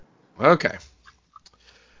Okay.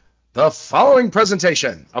 The following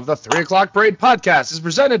presentation of the 3 O'Clock Parade podcast is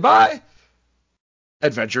presented by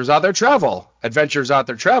Adventures Out There Travel. Adventures Out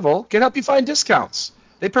There Travel can help you find discounts.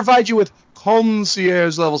 They provide you with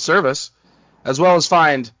concierge level service, as well as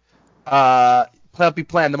help you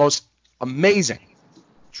plan the most amazing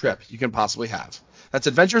trip you can possibly have. That's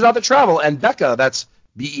Adventures Out There Travel, and Becca, that's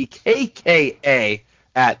Bekka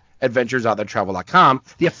at adventuresouttheretravel.com,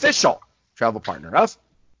 the official travel partner of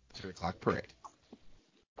 3 O'Clock Parade.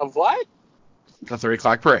 Of what? The 3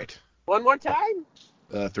 O'Clock Parade. One more time?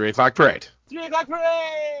 The 3 O'Clock Parade. 3 o'clock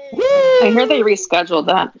parade! Woo! I hear they rescheduled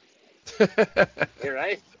that. You're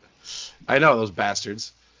right. I know, those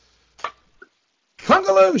bastards.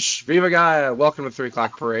 Kungaloosh! Viva Gaia! Welcome to 3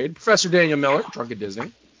 O'Clock Parade. Professor Daniel Miller, drunk at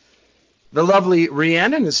Disney. The lovely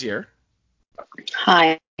Rhiannon is here.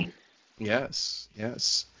 Hi. Yes.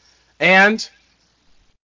 And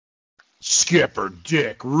Skipper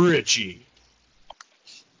Dick Ritchie.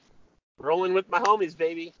 Rolling with my homies,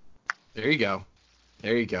 baby. There you go.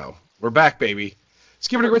 We're back, baby.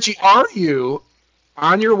 Skipper Dick Ritchie, are you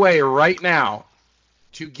on your way right now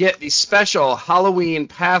to get the special Halloween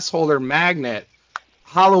pass holder magnet,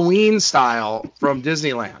 Halloween style, from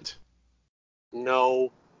Disneyland?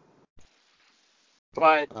 No.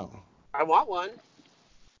 But Oh. I want one.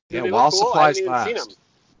 Yeah, Dude, while cool. supplies I haven't even last. seen them.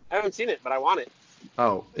 I haven't seen it, but I want it.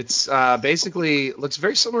 Oh, it's basically looks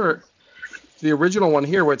very similar to the original one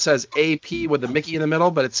here, where it says AP with the Mickey in the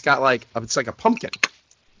middle, but it's got it's like a pumpkin.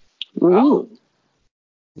 Ooh.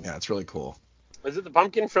 Yeah, it's really cool. Is it the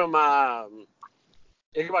pumpkin from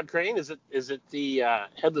Ichabod Crane? Is it the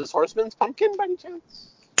Headless Horseman's pumpkin by any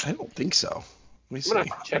chance? I don't think so. Let me I'm see. gonna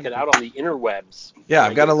have to check it out on the interwebs. Yeah,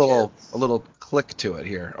 I've got a little click to it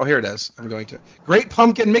here. Oh, here it is. I'm going to Great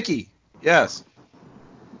Pumpkin Mickey. Yes.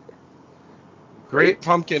 Great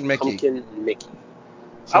Pumpkin Mickey. Pumpkin Mickey.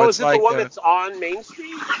 So is it the one that's on Main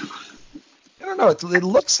Street? I don't know. It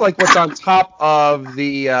looks like what's on top of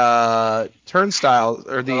the turnstile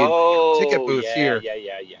or the ticket booth here.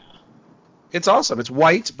 Yeah. It's awesome. It's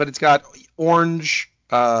white, but it's got orange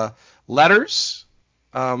letters.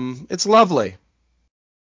 It's lovely.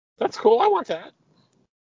 That's cool. I want that.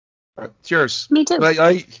 All right, it's yours. Me too.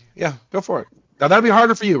 Yeah, go for it. Now, that'll be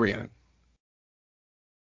harder for you, Rhiannon.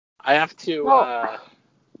 I have to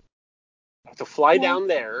fly down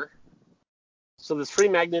there. So this free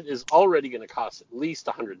magnet is already going to cost at least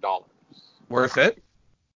 $100. Worth it?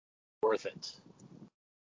 Worth it.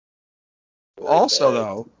 Also,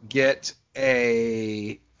 though, get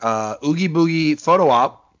a Oogie Boogie photo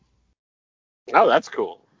op. Oh, that's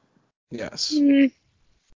cool. Yes.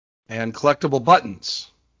 And collectible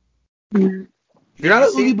buttons. Mm. You're not an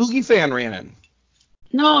Oogie Boogie fan, Rhiannon.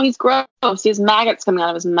 No, he's gross. He has maggots coming out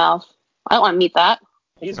of his mouth. I don't want to meet that.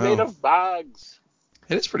 He's made of bugs.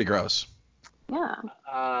 It is pretty gross. Yeah.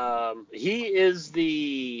 He is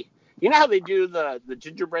the... You know how they do the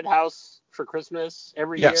gingerbread house for Christmas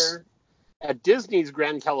every year? At Disney's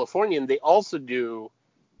Grand Californian, they also do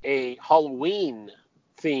a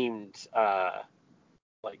Halloween-themed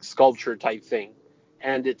sculpture type thing.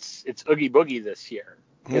 And it's Oogie Boogie this year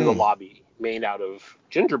in the lobby, made out of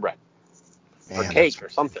gingerbread or cake or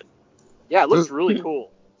something. Yeah, it looks really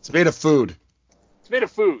cool. It's made of food.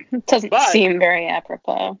 It doesn't seem very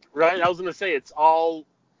apropos. Right? I was going to say, it's a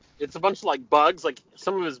bunch of bugs. Like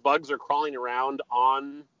some of his bugs are crawling around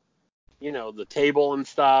on, the table and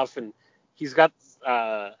stuff. And he's got,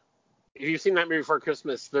 if you've seen Nightmare Before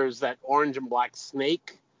Christmas, there's that orange and black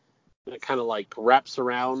snake that kind of wraps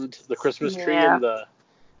around the Christmas tree and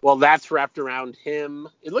that's wrapped around him.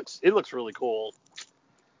 It looks really cool.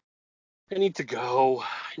 I need to go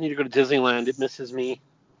to Disneyland. It misses me.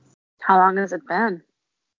 How long has it been?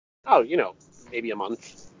 Oh, maybe a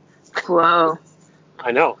month. Whoa.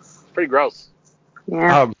 I know. It's pretty gross.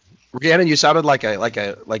 Yeah. Rhiannon, you sounded like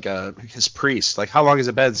his priest. How long has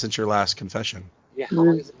it been since your last confession? Yeah, how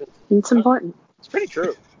long has it been? It's important. It's pretty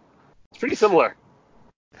true. It's pretty similar.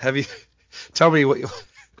 Have you? Tell me what. Do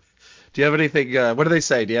you have anything? What do they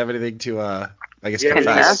say? Do you have anything to?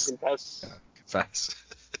 Confess. Confess. Yeah, confess.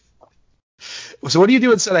 So what do you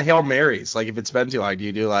do instead of Hail Marys? If it's been too long, do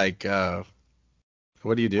you do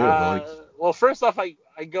what do you do? Well, first off, I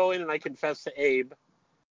go in and I confess to Abe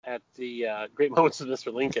at the Great Moments of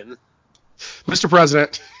Mr. Lincoln. Mr.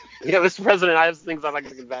 President. Yeah, Mr. President, I have some things I'd like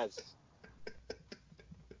to confess.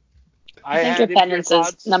 I think your penance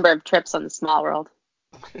is number of trips on the Small World.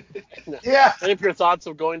 No. Yeah. And impure thoughts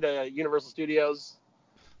of going to Universal Studios.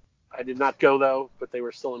 I did not go, though, but they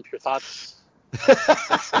were still impure thoughts.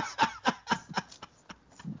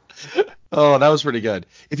 Oh, that was pretty good.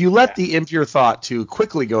 If you let the impure thought too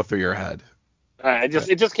quickly go through your head,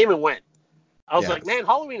 It just came and went. I was like, man,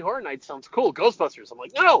 Halloween Horror Nights sounds cool. Ghostbusters. I'm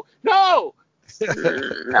like, no. No.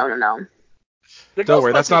 The Don't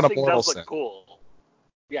worry, that's not a thing mortal does look sin. cool.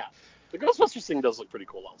 Yeah, the Ghostbusters thing does look pretty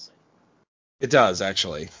cool, I'll say. It does,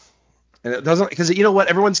 actually. And it doesn't, because you know what?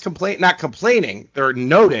 Everyone's not complaining. They're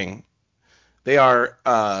noting. They are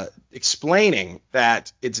explaining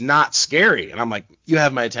that it's not scary. And I'm like, you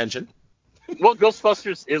have my attention. Well,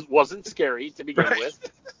 Ghostbusters wasn't scary to begin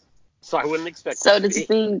with, so I wouldn't expect So it to does be. it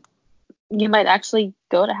mean you might actually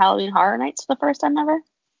go to Halloween Horror Nights for the first time ever?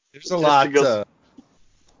 There's a lot.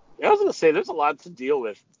 I was going to say, there's a lot to deal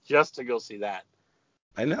with just to go see that.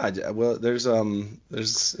 I know. Well, there's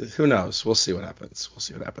who knows? We'll see what happens.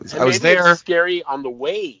 And I was maybe there. it's scary on the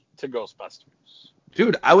way to Ghostbusters.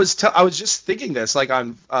 Dude, I was just thinking this, like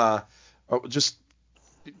on just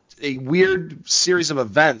a weird series of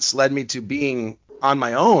events led me to being on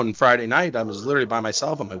my own Friday night. I was literally by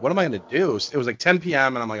myself. I'm like, what am I going to do? It was like 10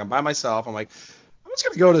 p.m. and I'm like, I'm by myself. I'm like, I'm just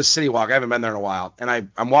going to go to the City Walk. I haven't been there in a while.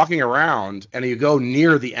 And I'm walking around, and you go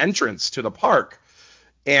near the entrance to the park,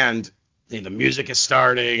 and the music is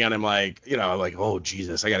starting, and I'm like, oh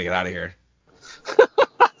Jesus, I got to get out of here.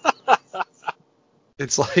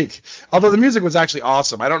 It's like, although the music was actually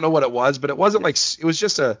awesome. I don't know what it was, but it wasn't like,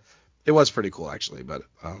 it was pretty cool actually. But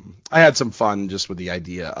I had some fun just with the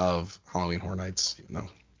idea of Halloween Horror Nights, even though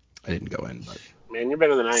I didn't go in. But Man, you're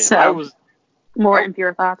better than I am. So, more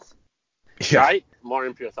impure thoughts. yeah, right? More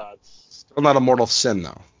impure thoughts. Still not a mortal sin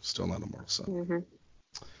though. Still not a mortal sin. Mm-hmm.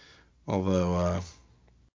 Although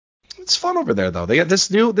it's fun over there though. They got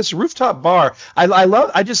this rooftop bar.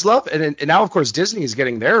 I just love, and now of course Disney is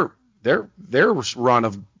getting their run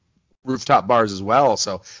of rooftop bars as well.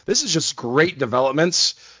 So this is just great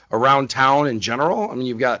developments around town in general. I mean,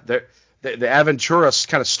 you've got the Aventura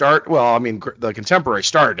kind of start. Well, I mean, the Contemporary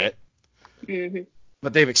started it, Mm-hmm.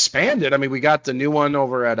 but they've expanded. I mean, we got the new one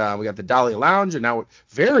over at we got the Dahlia Lounge, and now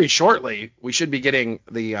very shortly we should be getting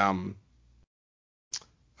the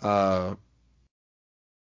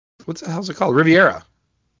how's it called? Riviera.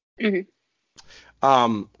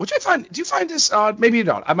 Mm-hmm. Which I find, do you find this odd? Maybe you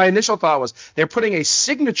don't. My initial thought was they're putting a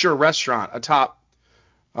signature restaurant atop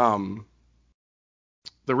the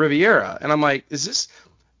Riviera. And I'm like, is this,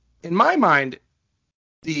 in my mind,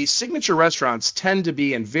 the signature restaurants tend to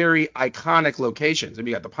be in very iconic locations. I mean,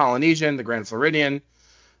 you got the Polynesian, the Grand Floridian,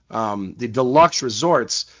 the deluxe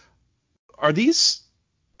resorts.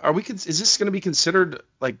 Is this going to be considered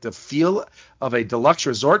like the feel of a deluxe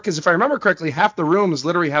resort? Because if I remember correctly, half the rooms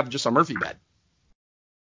literally have just a Murphy bed.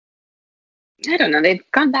 I don't know. They've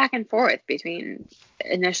gone back and forth between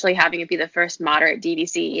initially having it be the first moderate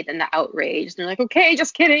DVC, then the outrage. And they're like, okay,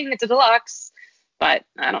 just kidding, it's a deluxe. But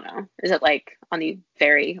I don't know. Is it like on the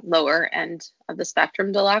very lower end of the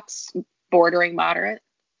spectrum deluxe, bordering moderate?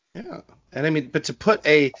 Yeah. And I mean, but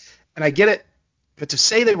and I get it, but to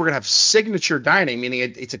say they were going to have signature dining, meaning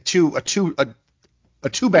it's a two banger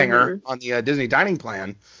Mm-hmm. on the Disney dining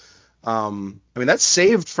plan. I mean, that's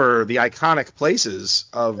saved for the iconic places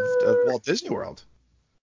of Walt Disney World.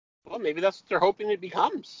 Well, maybe that's what they're hoping it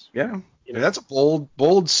becomes. Yeah. I mean, that's a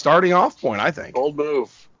bold starting off point, I think. Bold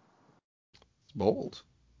move. It's bold.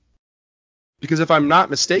 Because if I'm not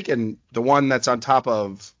mistaken, the one that's on top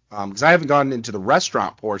of, because I haven't gone into the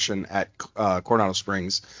restaurant portion at Coronado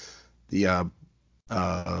Springs, the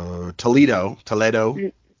Toledo,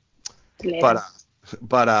 Yeah.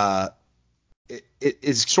 but it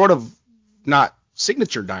is sort of not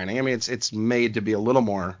signature dining. I mean, it's made to be a little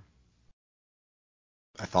more.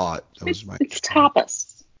 I thought that was It's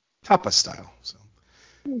tapas. Tapas style. So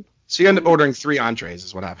you end up ordering 3 entrees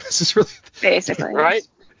is what happens. It's really Basically. Right?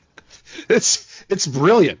 It's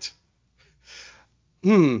brilliant.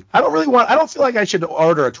 I don't feel like I should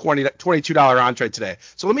order a $22 entree today.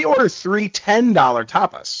 So let me order 3 $10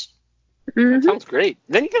 tapas. Mm-hmm. That sounds great.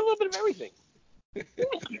 Then you get a little bit of everything.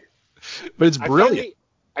 But it's brilliant.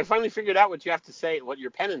 I finally figured out what you have to say, what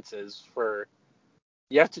your penance is for.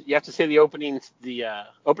 You have to say the opening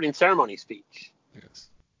ceremony speech. Yes.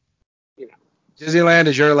 You know. Disneyland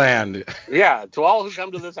is your land. Yeah, to all who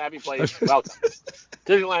come to this happy place, welcome.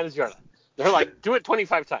 Disneyland is your land. They're like, do it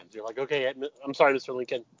 25 times. You're like, okay, I'm sorry, Mr.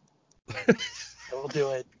 Lincoln. I will do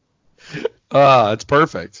it. It's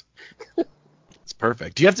perfect. It's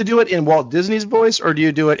perfect. Do you have to do it in Walt Disney's voice, or do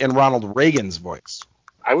you do it in Ronald Reagan's voice?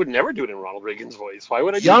 I would never do it in Ronald Reagan's voice. Why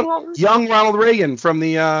would I do it in Ronald? Young Ronald Reagan from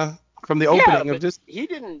the opening of Disney. He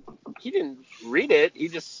didn't read it. He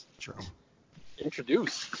just True.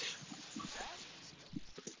 introduced.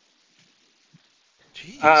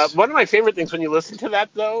 Jeez. One of my favorite things when you listen to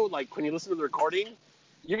that, though, like when you listen to the recording,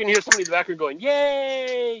 you can hear somebody in the background going,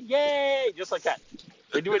 "Yay, yay!" just like that.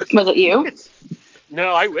 They do it. Was it you?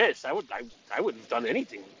 No, I wish. I wouldn't have done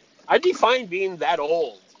anything. I'd be fine being that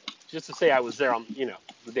old, just to say I was there on,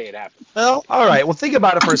 the day it happened. Well, all right. Well, think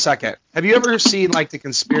about it for a second. Have you ever seen like the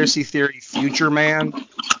conspiracy theory Future Man?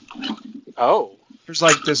 Oh. There's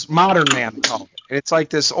like this modern man, they call it. And it's like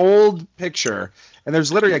this old picture, and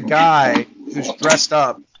there's literally a guy who's dressed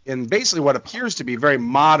up in basically what appears to be very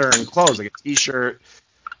modern clothes, like a t-shirt,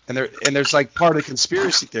 and there's like part of the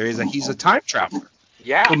conspiracy theory is that he's a time traveler.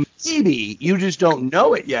 Yeah. So maybe you just don't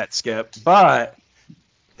know it yet, Skip, but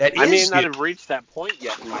that I may is not you. have reached that point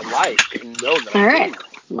yet in my life to know that All I'm right. doing that.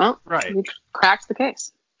 Well, Right. we cracked the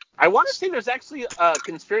case. I want to say there's actually a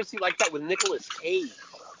conspiracy like that with Nicolas Cage,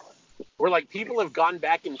 where like people have gone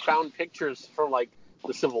back and found pictures from like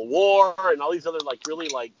the Civil War and all these other like really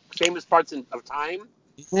like famous parts of time,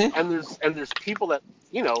 Mhm. and there's people that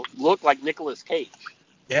look like Nicolas Cage.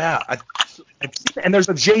 Yeah, and there's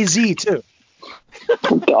a Jay-Z too.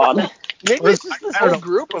 Oh, God. Maybe it's just this I don't whole know.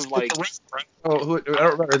 group of like, I don't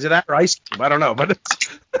remember. Is it that or Ice Cube? I don't know, but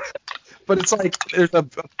it's like there's a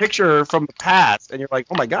picture from the past, and you're like,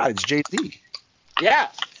 oh my God, it's Jay-Z. yeah.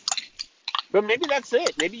 But maybe that's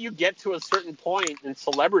it. Maybe you get to a certain point in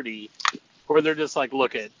celebrity where they're just like,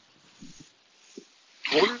 look it,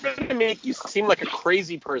 we're going to make you seem like a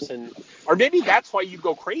crazy person, or maybe that's why you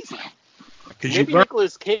go crazy. Maybe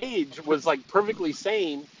Nicolas Cage was like perfectly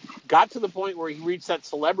sane, got to the point where he reached that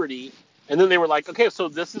celebrity, and then they were like, okay, so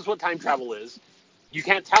this is what time travel is. You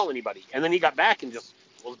can't tell anybody. And then he got back and just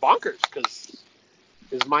was bonkers because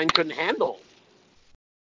his mind couldn't handle,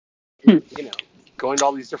 going to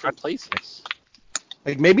all these different places.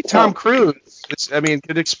 Like maybe Tom Cruise,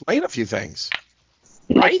 could explain a few things.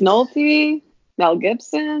 Right? Nick Nolte, Mel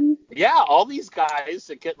Gibson. Yeah, all these guys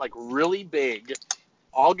that get like really big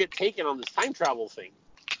all get taken on this time travel thing.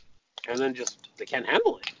 And then just, they can't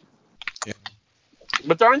handle it. Yeah.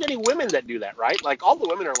 But there aren't any women that do that, right? Like, all the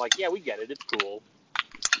women are like, yeah, we get it. It's cool.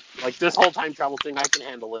 Like, this whole time travel thing, I can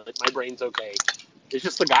handle it. My brain's okay. It's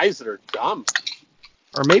just the guys that are dumb.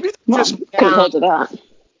 Or maybe Well, just could have told you that.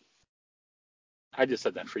 I just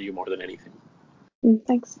said that for you more than anything.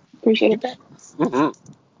 Thanks. Appreciate it. Mm-hmm.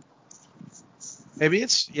 maybe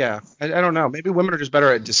it's I don't know. Maybe women are just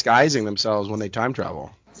better at disguising themselves when they time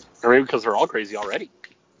travel. Or maybe because they're all crazy already.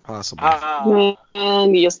 Possibly.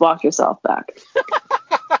 And you just walk yourself back.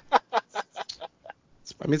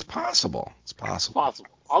 It's possible. It's possible. Possible.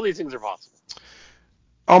 All these things are possible.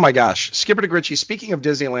 Oh my gosh, Skipper DeGritchie. Speaking of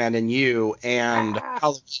Disneyland and you and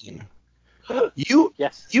Halloween,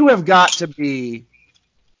 Yes. you have got to be.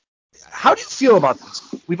 How do you feel about this?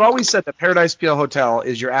 We've always said that Paradise Pier Hotel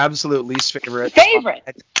is your absolute least favorite.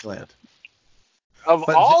 At Disneyland. Of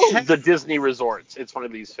But all the Disney resorts, it's one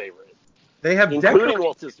of these favorites. They have including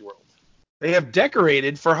Walt Disney World. They have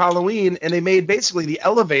decorated for Halloween, and they made basically the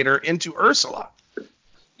elevator into Ursula.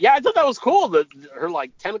 Yeah, I thought that was cool. Her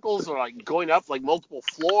like tentacles are like going up like multiple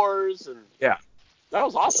floors, and yeah, that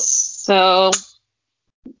was awesome. So,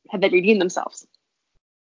 have they redeemed themselves?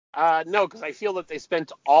 No, because I feel that they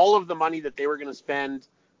spent all of the money that they were going to spend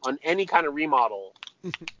on any kind of remodel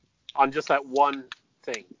on just that one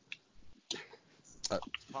thing.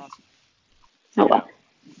 It's possible. Oh well.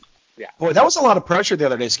 Yeah. Boy, that was a lot of pressure the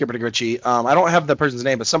other day, Skipper DeGritchie. I don't have the person's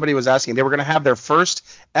name, but somebody was asking. They were going to have their first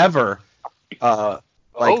ever legal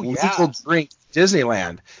drink at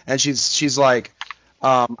Disneyland, and she's like,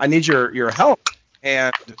 I need your help,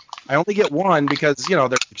 and I only get one because they're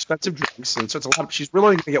expensive drinks, and so it's a lot. She's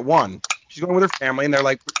really going to get one. She's going with her family, and they're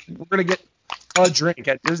like, we're going to get a drink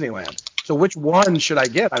at Disneyland. So which one should I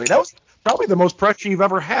get? I mean, that was probably the most pressure you've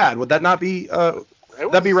ever had. Would that not be?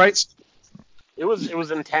 Would that be right? It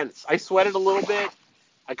was intense. I sweated a little bit.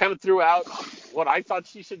 I kind of threw out what I thought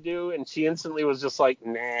she should do, and she instantly was just like,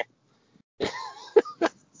 nah.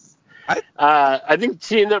 I think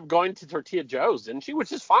she ended up going to Tortilla Joe's, didn't she?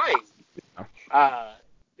 Which is fine.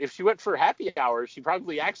 If she went for happy hour, she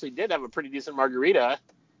probably actually did have a pretty decent margarita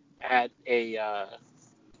at a,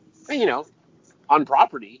 on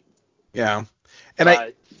property. Yeah. And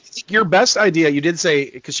I think your best idea, you did say,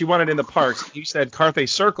 because she wanted in the parks, you said Carthay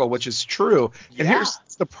Circle, which is true. And here's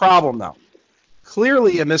the problem, though.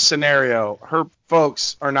 Clearly, in this scenario, her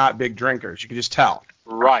folks are not big drinkers. You can just tell.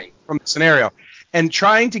 Right. From the scenario. And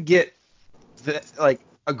trying to get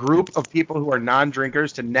a group of people who are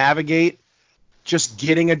non-drinkers to navigate just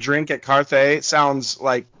getting a drink at Carthay sounds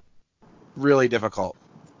like really difficult.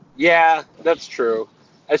 Yeah, that's true.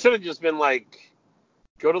 I should have just been like,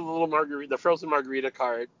 go to the little the frozen margarita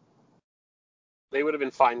cart. They would have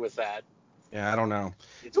been fine with that. Yeah, I don't know.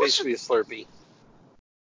 It's basically a Slurpee.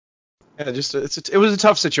 Yeah, it was a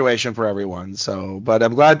tough situation for everyone. So, but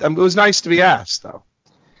I'm glad it was nice to be asked, though.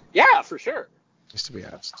 Yeah, for sure. Nice to be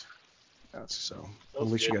asked. Yes, so That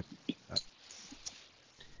was we should good. get that.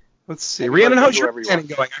 Let's see. Happy Rhiannon, birthday, how's your whoever you planning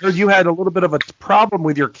are. going? I heard you had a little bit of a problem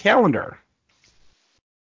with your calendar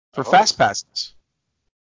for Fast Passes.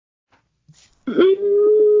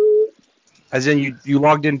 As in you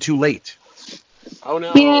logged in too late. Oh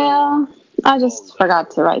no. Yeah, I just Oh, no.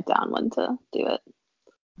 forgot to write down when to do it.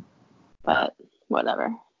 But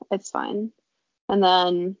whatever, it's fine. And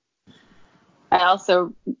then I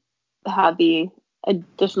also had the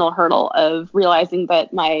additional hurdle of realizing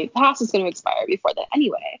that my pass was going to expire before that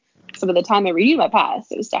anyway. So by the time I renewed my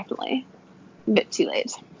pass, it was definitely a bit too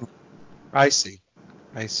late. I see.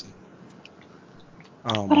 But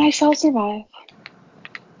I shall survive.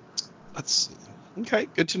 Let's see. Okay,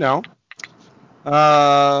 good to know.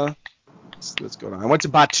 Let's see what's going on. I went to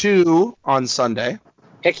Batu on Sunday.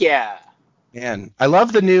 Heck yeah. Man, I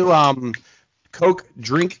love the new Coke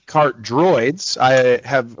drink cart droids. I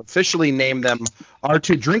have officially named them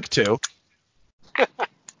R2 Drink 2. I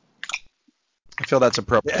feel that's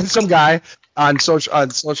appropriate. And some guy on social on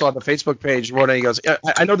the Facebook page wrote, and he goes,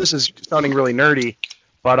 I know this is sounding really nerdy,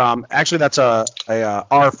 but actually that's a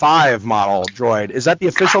R5 model droid. Is that the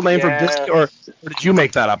official name from Disney, or did you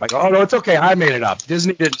make that up? I go, oh no, it's okay, I made it up.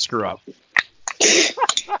 Disney didn't screw up.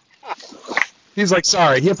 He's like,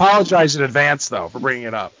 sorry. He apologized in advance though for bringing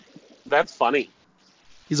it up. That's funny.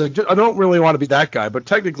 He's like, I don't really want to be that guy, but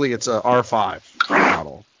technically it's a R5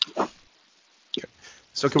 model. Okay.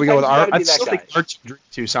 So can we go with R? I still think R2 Drink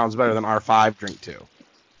 2 sounds better than R5 Drink 2.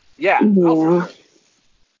 Yeah. Oh, for sure.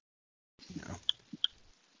 Yeah.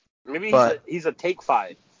 Maybe he's a take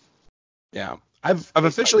 5. Yeah. I've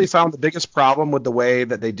officially found the biggest problem with the way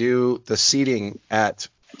that they do the seating at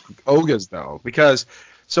Oga's though, because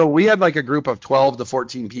so we had like a group of 12 to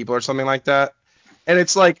 14 people or something like that, and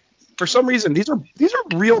it's like for some reason these are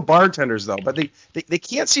real bartenders though, but they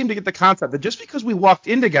can't seem to get the concept that just because we walked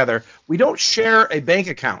in together, we don't share a bank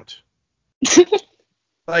account.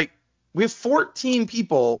 Like we have 14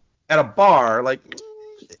 people at a bar, like,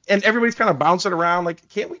 and everybody's kind of bouncing around. Like,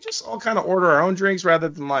 can't we just all kind of order our own drinks rather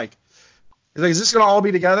than like? He's like, is this gonna all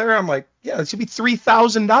be together? I'm like, yeah, it should be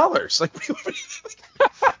 $3,000. Like, what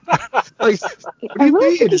do you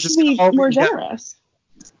mean? Think you should be more generous.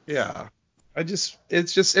 Yeah,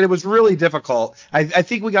 it was really difficult. I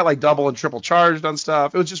think we got like double and triple charged on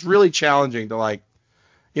stuff. It was just really challenging to like,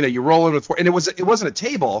 you roll in with four, and it wasn't a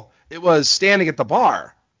table. It was standing at the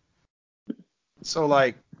bar. So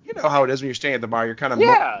like, you know how it is when you're standing at the bar, you're kind of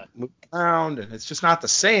moving around, and it's just not the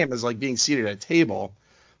same as like being seated at a table.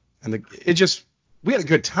 And we had a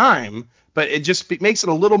good time, but it makes it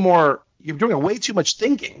a little more. You're doing way too much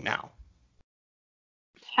thinking now.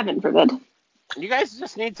 Heaven forbid. You guys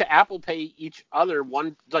just need to Apple Pay each other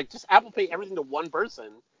just Apple Pay everything to one person,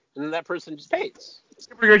 and then that person just pays.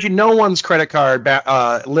 No one's credit card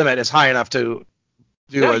limit is high enough to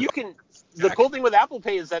do. No, you can. The cool thing with Apple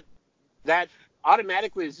Pay is that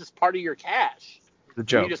automatically is just part of your cash. The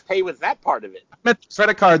joke. You just pay with that part of it. I meant the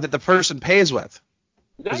credit card that the person pays with.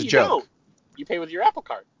 No, you don't. You pay with your Apple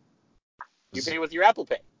Card. You pay with your Apple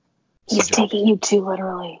Pay. He's taking you too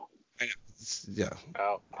literally. Yeah.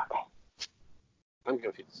 Oh. Okay. I'm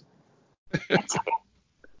confused. It's okay.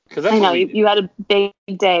 I know you had a big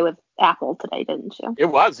day with Apple today, didn't you? It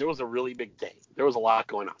was a really big day. There was a lot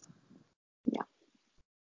going on. Yeah.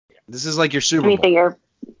 This is like your Super Bowl.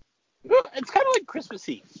 It's kind of like Christmas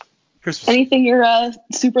Eve. Anything you're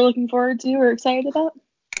super looking forward to or excited about?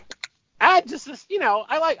 I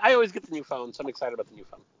always get the new phone, so I'm excited about the new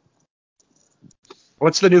phone.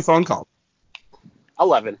 What's the new phone called?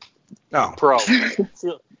 11. Oh. Pro. It's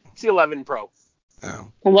the 11 Pro.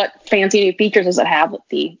 Oh. And what fancy new features does it have that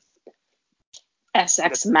the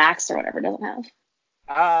SX Max or whatever doesn't have?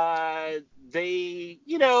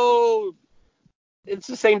 It's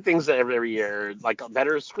the same things that every year, like a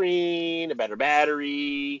better screen, a better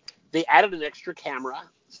battery. They added an extra camera.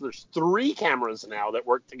 So there's 3 cameras now that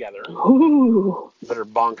work together. Ooh. That are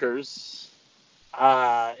bonkers.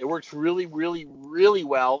 It works really, really, really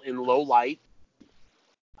well in low light.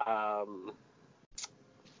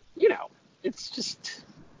 It's just.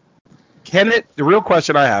 The real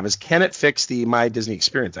question I have is, can it fix the My Disney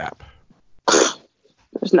Experience app?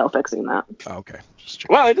 There's no fixing that. Oh, okay.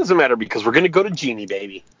 Well, it doesn't matter because we're going to go to Genie,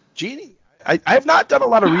 baby. Genie? I have not done a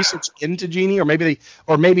lot of research into Genie, or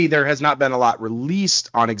maybe there has not been a lot released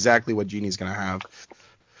on exactly what Genie's going to have.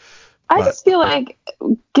 I just feel like,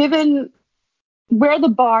 given where the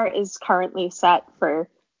bar is currently set for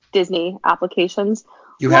Disney applications,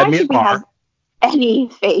 why should we have any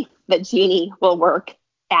faith that Genie will work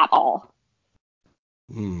at all?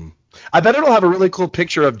 I bet it'll have a really cool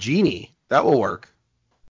picture of Genie. That will work.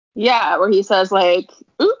 Yeah, where he says like,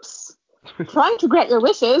 "Oops, trying to grant your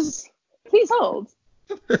wishes. Please hold."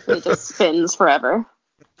 It just spins forever.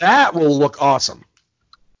 That will look awesome.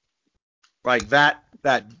 Like that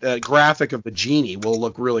graphic of the genie will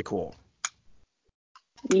look really cool.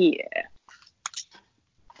 Yeah.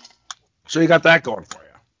 So you got that going for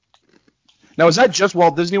you. Now, is that just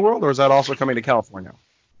Walt Disney World, or is that also coming to California?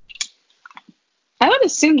 I would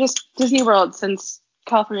assume just Disney World, since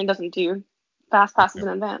California doesn't do fast passes in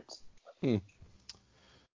advance.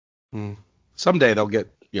 Someday they'll get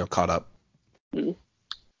caught up. Hmm.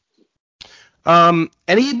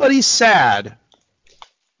 Anybody sad?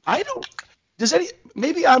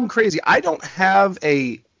 Maybe I'm crazy. I don't have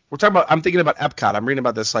I'm thinking about Epcot. I'm reading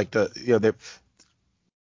about this, like the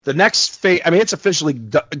next phase. I mean, it's officially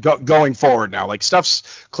going forward now. Like, stuff's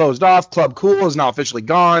closed off. Club Cool is now officially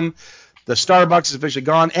gone. The Starbucks is officially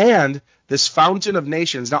gone. And this Fountain of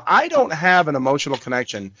Nations. Now, I don't have an emotional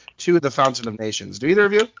connection to the Fountain of Nations. Do either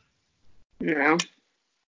of you? No.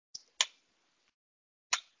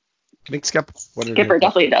 I think Skipper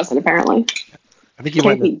Definitely doesn't, apparently. I think he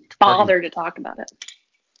Can't went be bothered to talk about it.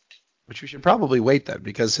 Which we should probably wait then,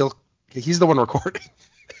 because he's the one recording.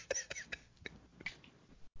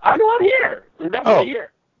 I'm not here. I'm definitely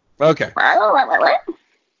here. Okay.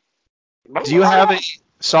 Do you have a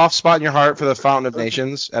soft spot in your heart for the Fountain of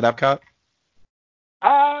Nations at Epcot?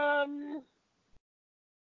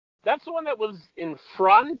 That's the one that was in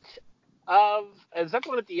front of. Is that the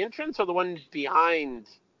one at the entrance or the one behind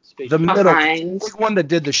Space The Mountain? middle, Behind. the one that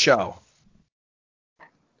did the show.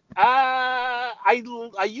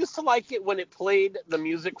 I used to like it when it played the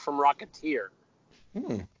music from Rocketeer.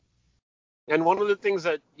 And one of the things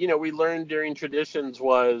that we learned during traditions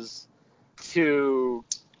was to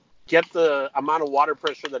get the amount of water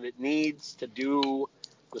pressure that it needs to do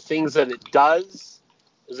the things that it does.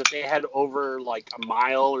 Is that they had over like a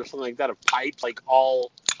mile or something like that of pipe, like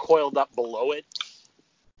all coiled up below it,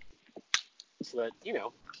 so that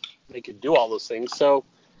they could do all those things. So,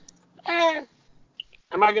 am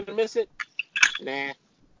I gonna miss it? Nah.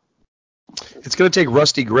 It's going to take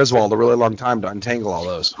Rusty Griswold a really long time to untangle all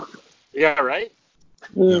those. Yeah, right?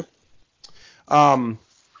 Yeah.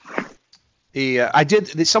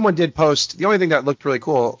 Someone did post, the only thing that looked really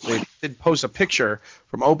cool, they did post a picture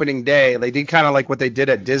from opening day. They did kind of like what they did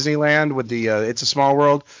at Disneyland with the It's a Small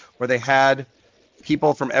World, where they had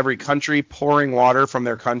people from every country pouring water from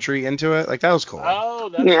their country into it. Like, that was cool. Oh,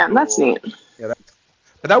 that's cool. That's neat. Yeah,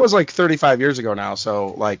 but that was like 35 years ago now, so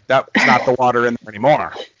like that's not the water in there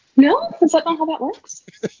anymore. No? Is that not how that works?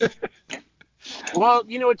 Well,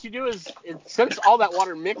 what you do is, since all that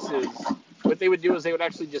water mixes, what they would do is they would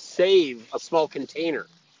actually just save a small container,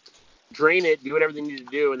 drain it, do whatever they needed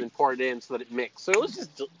to do, and then pour it in so that it mixed. So it was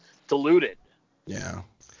just diluted. Yeah.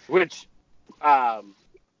 Which, I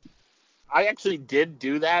actually did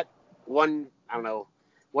do that one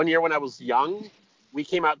year when I was young. We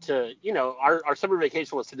came out to, our summer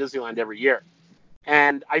vacation was to Disneyland every year.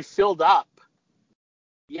 And I filled up,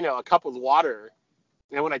 a cup with water.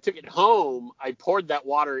 And when I took it home, I poured that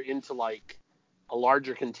water into like a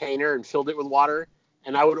larger container and filled it with water.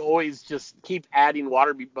 And I would always just keep adding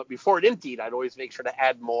water. But before it emptied, I'd always make sure to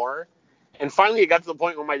add more. And finally, it got to the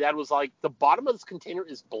point where my dad was like, the bottom of this container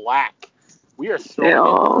is black. We are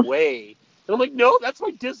throwing it away. And I'm like, no, that's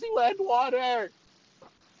my Disneyland water.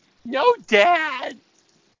 No, Dad.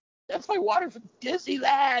 That's my water from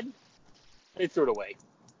Disneyland. They threw it away.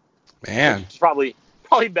 Man. It's probably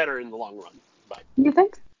better in the long run. But you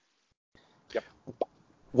think? Yep.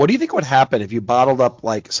 What do you think would happen if you bottled up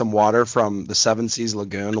like some water from the Seven Seas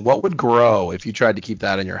Lagoon? What would grow if you tried to keep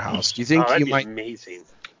that in your house? Do you think that'd you be might? Amazing.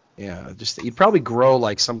 Yeah, you'd probably grow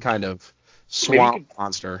like some kind of swamp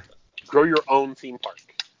monster. Grow your own theme park.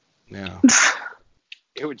 Yeah.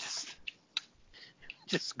 It would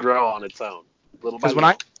just grow on its own. Because when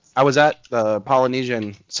I was at the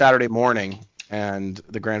Polynesian Saturday morning and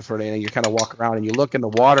the Grand Floridian, you kind of walk around and you look in the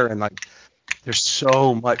water and like there's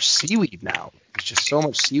so much seaweed now. There's just so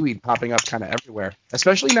much seaweed popping up kind of everywhere.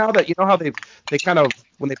 Especially now that how they kind of,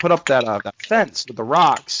 when they put up that fence with the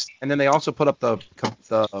rocks, and then they also put up the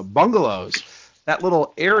bungalows. That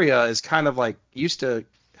little area is kind of like used to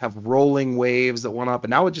have rolling waves that went up,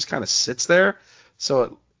 and now it just kind of sits there.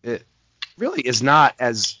 So it really is not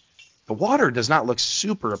as, the water does not look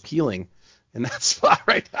super appealing in that spot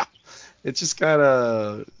right now. It's just kind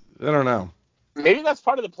of, I don't know. Maybe that's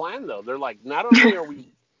part of the plan, though. They're like, not only are we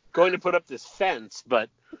going to put up this fence, but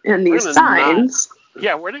and these signs.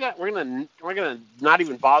 We're gonna not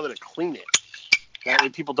even bother to clean it. That way,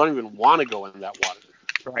 people don't even want to go in that water.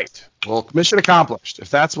 Right. Well, mission accomplished. If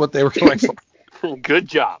that's what they were going for. Good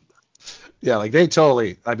job. Yeah, like they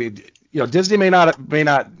totally. I mean, Disney may not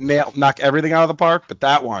knock everything out of the park, but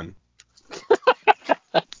that one,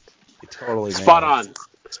 they totally Spot nailed. on.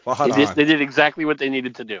 Spot They on. did exactly what they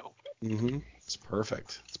needed to do. Mm-hmm. It's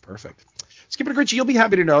perfect. It's perfect. Skipper Richie, you'll be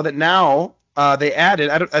happy to know that now they added.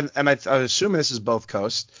 I assume this is both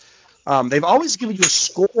coasts. They've always given you a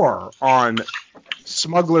score on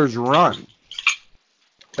Smuggler's Run,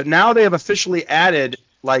 but now they have officially added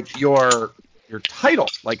like your title,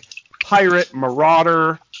 like Pirate,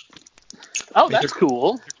 Marauder. Oh, Like, that's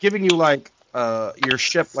cool. they're giving you like your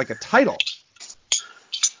ship like a title.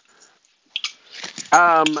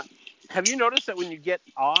 Have you noticed that when you get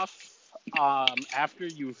off after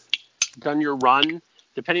you've done your run,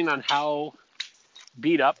 depending on how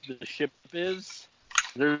beat up the ship is,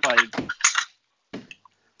 there's like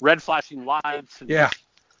red flashing lights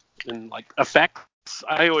and like effects.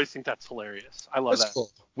 I always think that's hilarious. I love that. Cool.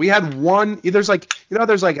 We had one. There's like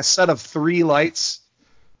there's like a set of 3 lights.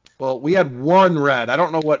 Well, we had one red. I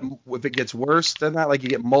don't know if it gets worse than that, like you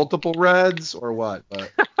get multiple reds or what,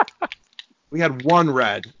 but we had one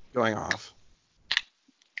red going off.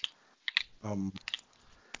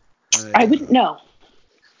 I wouldn't know.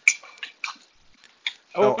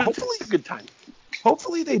 Hopefully it's a good time.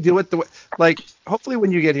 Hopefully they do it the way, hopefully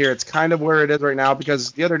when you get here, it's kind of where it is right now,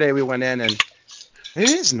 because the other day we went in and it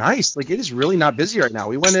is nice. Like, it is really not busy right now.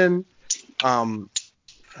 We went in,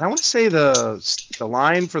 I want to say the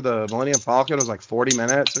line for the Millennium Falcon was like 40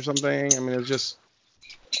 minutes or something. I mean, it was just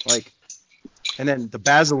like, and then the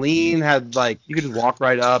Vaseline had you could just walk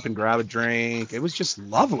right up and grab a drink. It was just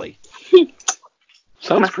lovely.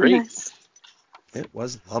 Sounds great. Nice. It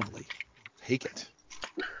was lovely. Take it.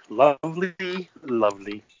 Lovely,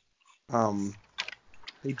 lovely.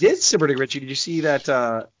 They did, Sibberty Richie. Did you see that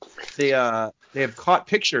they have caught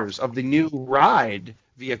pictures of the new ride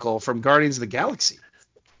vehicle from Guardians of the Galaxy?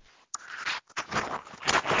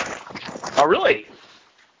 Oh, really?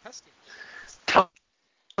 Tell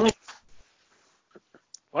me.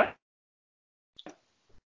 What?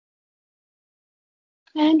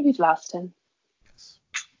 And we've lost him. Yes.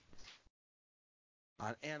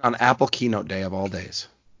 And on Apple Keynote Day of all days.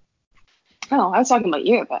 Oh, I was talking about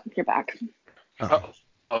you, but you're back. Oh.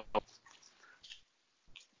 Oh.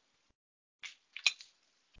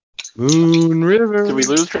 Moon River. Did we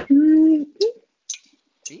lose her?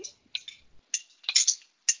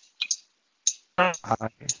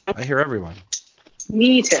 I hear everyone.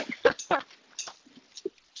 Me too.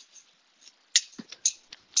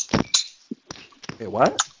 Wait,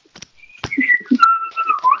 what?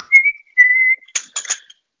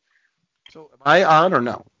 So am I on or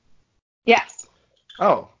no? Yes.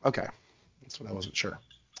 Oh, okay. That's what I wasn't sure.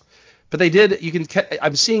 But they did.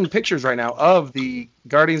 I'm seeing pictures right now of the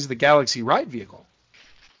Guardians of the Galaxy ride vehicle.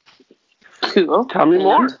 Cool. Tell me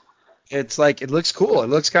more. It's it looks cool. It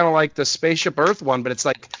looks kind of like the Spaceship Earth one, but it's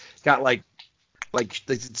got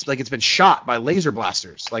it's been shot by laser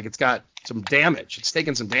blasters. Like, it's got some damage. It's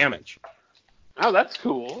taken some damage. Oh, that's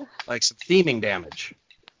cool. Like some theming damage.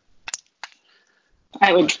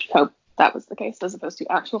 I would hope that was the case as opposed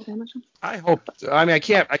to actual damage. I hope. I mean, I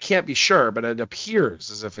can't be sure, but it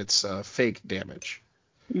appears as if it's fake damage.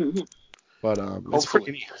 Mm-hmm. But it's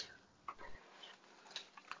pretty neat.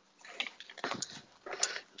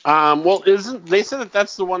 Well, they said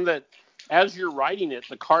that's the one that as you're riding it,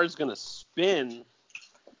 the car is going to spin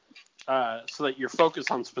so that you're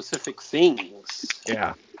focused on specific things.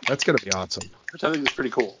 Yeah, that's gonna be awesome. Which I think is pretty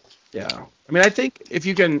cool. Yeah, I mean, I think if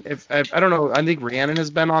I don't know, I think Rhiannon has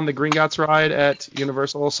been on the Gringotts ride at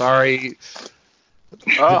Universal. Sorry,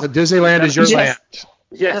 Disneyland is your land.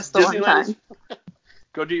 Yes, just the one time.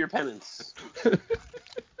 Go do your penance.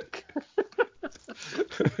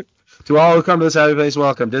 To all who come to this happy place,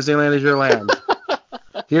 welcome. Disneyland is your land.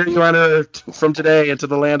 Here you enter from today into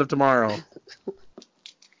the land of tomorrow.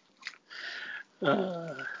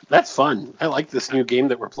 That's fun. I like this new game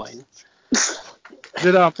that we're playing.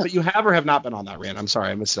 But you have or have not been on that, Rhiannon? I'm sorry,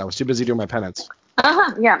 I missed it. I was too busy doing my penance.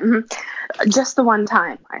 Yeah. Mm-hmm. Just the one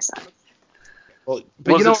time, I said. Well,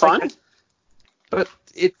 but Was it fun? But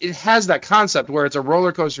it has that concept where it's a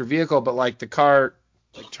roller coaster vehicle, but the car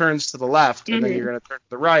turns to the left, and then you're gonna turn to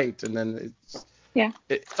the right, and then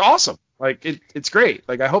it's awesome. It's great.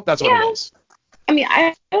 I hope that's what it is. I mean,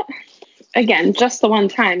 again, just the one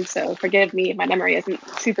time, so forgive me if my memory isn't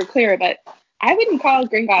super clear, but I wouldn't call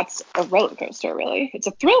Gringotts a roller coaster, really. It's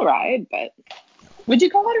a thrill ride, but would you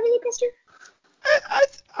call that a roller coaster?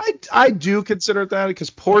 I do consider it that, because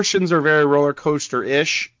portions are very roller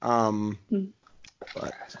coaster-ish.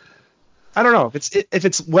 But I don't know if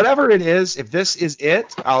it's whatever it is. If this is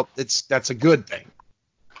it, that's a good thing.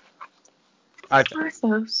 I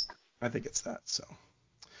suppose. I think it's that. So,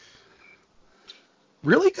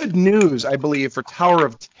 really good news, I believe, for Tower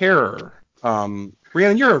of Terror.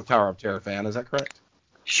 Rhiannon, you're a Tower of Terror fan, is that correct?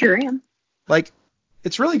 Sure am. Like,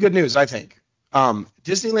 it's really good news, I think.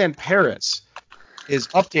 Disneyland Paris is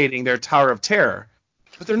updating their Tower of Terror,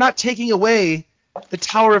 but they're not taking away the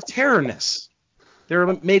Tower of Terrorness. They're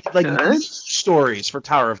made like new stories for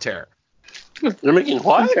Tower of Terror. They're making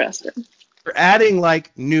what? Interesting. They're adding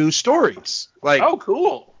like new stories. Like, Oh,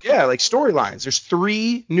 cool. yeah, like storylines. There's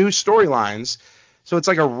 3 new storylines. So it's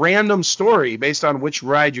like a random story based on which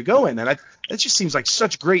ride you go in. And it just seems like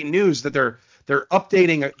such great news that they're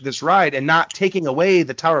updating this ride and not taking away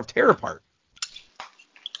the Tower of Terror part.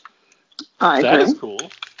 That is cool.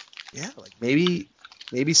 Yeah, like maybe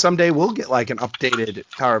someday we'll get like an updated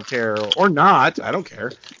Tower of Terror or not. I don't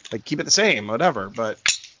care. Like keep it the same, whatever. But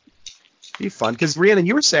be fun because Rhiannon,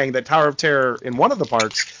 you were saying that Tower of Terror in one of the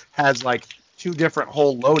parks has like 2 different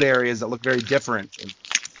whole load areas that look very different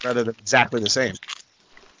rather than exactly the same.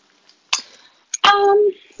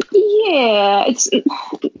 Yeah, it's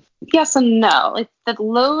yes and no. Like the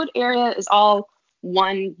load area is all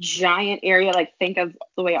one giant area. Like think of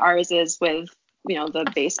the way ours is with,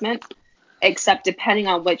 the basement. Except depending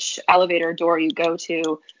on which elevator door you go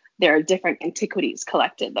to, there are different antiquities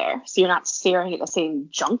collected there. So you're not staring at the same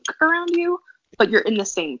junk around you, but you're in the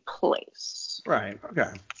same place. Right.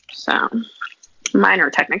 Okay. So minor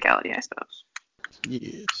technicality, I suppose.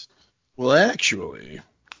 Yes. Well, actually.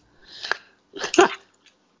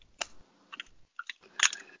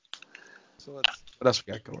 So what else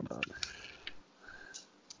we got going on?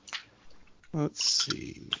 Let's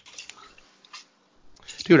see.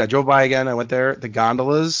 Dude, I drove by again. I went there. The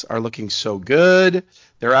gondolas are looking so good.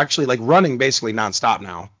 They're actually like running basically nonstop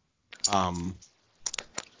now.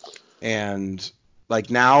 And like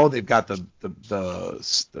now they've got the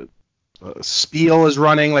spiel is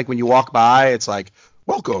running. Like when you walk by, it's like,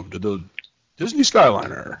 welcome to the Disney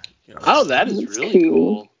Skyliner. Oh, that is really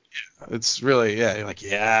cool. It's really, you're like,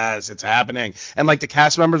 yes, it's happening. And like the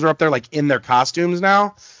cast members are up there like in their costumes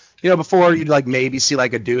now. Before you'd like maybe see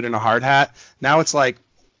like a dude in a hard hat. Now it's like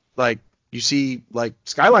you see like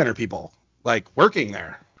Skyliner people like working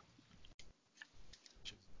there.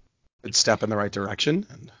 Good step in the right direction.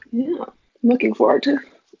 And yeah, I'm looking forward to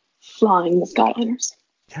flying the Skyliners.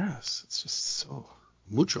 Yes, it's just so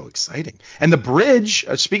mucho exciting. And the bridge,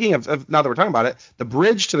 speaking of now that we're talking about it, the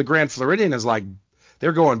bridge to the Grand Floridian is like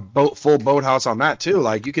they're going full boathouse on that too.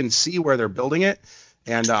 Like you can see where they're building it,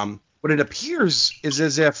 and what it appears is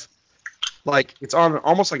as if like it's on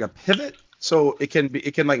almost like a pivot, so it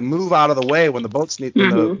can like move out of the way when the boats need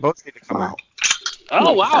to come out.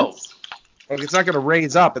 Oh wow! Like it's not going to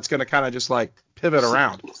raise up; it's going to kind of just like pivot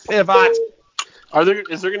around. Pivot.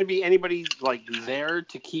 Is there going to be anybody like there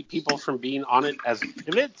to keep people from being on it as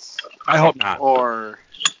pivots? I hope not. Or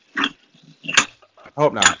I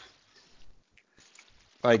hope not.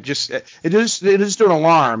 Like just it is do an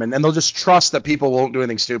alarm, and then they'll just trust that people won't do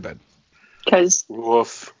anything stupid. Because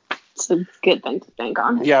woof. It's a good thing to bank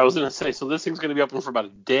on. Yeah, I was going to say, so this thing's going to be open for about a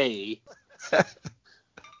day.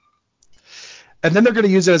 And then they're going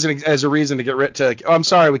to use it as a reason to get rid to. Oh, I'm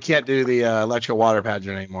sorry, we can't do the electrical water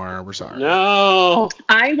pageant anymore. We're sorry. No.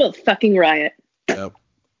 I will fucking riot. Yep.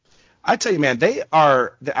 I tell you, man, they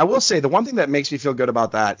are. I will say the one thing that makes me feel good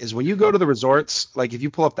about that is when you go to the resorts, like if you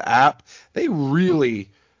pull up the app, they really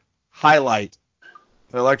highlight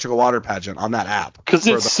the electrical water pageant on that app. Because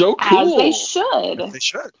it's so cool. As they should. They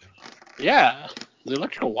should. Yeah, the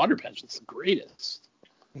electrical water pageant's the greatest.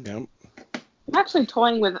 Yep. I'm actually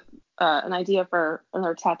toying with an idea for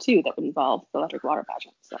another tattoo that would involve the electric water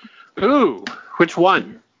pageant. So. Ooh, which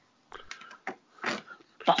one?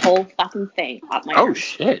 The whole fucking thing up my arm. Oh,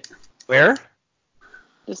 shit. Where?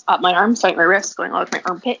 Just up my arm, starting my wrist, going all over my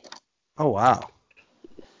armpit. Oh, wow.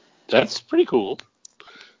 That's pretty cool.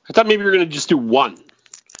 I thought maybe you were going to just do one.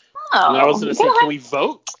 Oh. And I was going to say, can we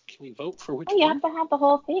vote? Can we vote for which one? You have to have the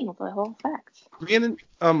whole thing, the whole effect. Rhiannon,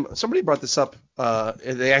 somebody brought this up.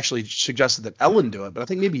 They actually suggested that Ellen do it, but I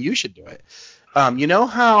think maybe you should do it. You know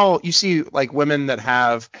how you see like women that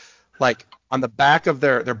have like on the back of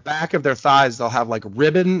their back of their thighs, they'll have like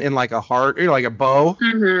ribbon in like a heart, like a bow.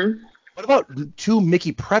 Mm-hmm. What about 2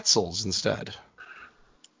 Mickey pretzels instead?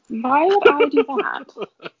 Why would I do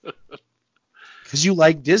that? Because you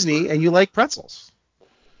like Disney and you like pretzels.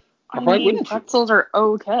 Why wouldn't pretzels are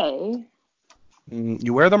okay.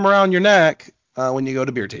 You wear them around your neck when you go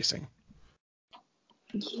to beer tasting.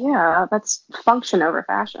 Yeah, that's function over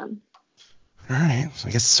fashion. All right. So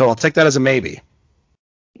I guess so. I'll take that as a maybe.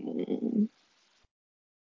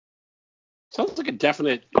 Sounds like a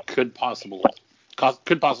definite could possible.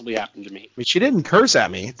 Could possibly happen to me. I mean, she didn't curse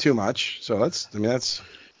at me too much, so that's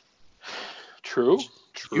True.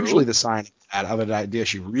 usually the sign of an idea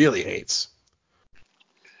she really hates.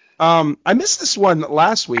 I missed this one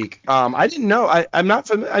last week. I didn't know. I'm not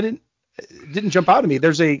familiar. It didn't jump out at me.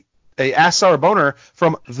 There's a Ask Sour Boner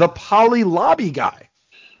from the Poly Lobby guy.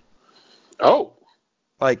 Oh.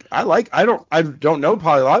 Like I don't know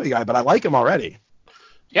Poly Lobby guy, but I like him already.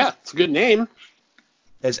 Yeah, it's a good name.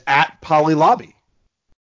 As at Poly Lobby.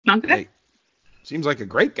 Okay. Like, seems like a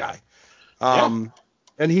great guy. Yeah. And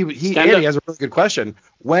Andy has a really good question.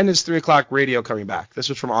 When is 3 o'clock radio coming back? This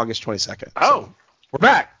was from August 22nd. Oh. So we're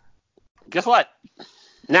back. Guess what?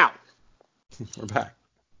 Now. We're back.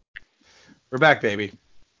 We're back, baby.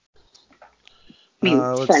 For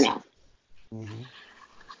now. Mm-hmm.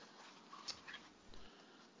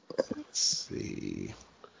 Let's see.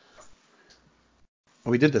 Oh,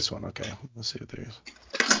 we did this one. Okay. Let's see what there is.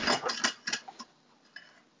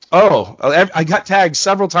 Oh, I got tagged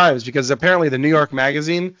several times because apparently the New York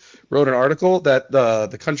Magazine wrote an article that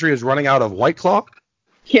the country is running out of White Claw.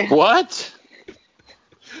 Yeah. What?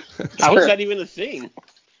 How is that even a thing?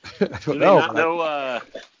 I don't Do they know. not know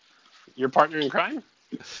your partner in crime?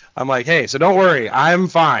 I'm like, hey, so don't worry. I'm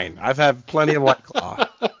fine. I've had plenty of White Claw.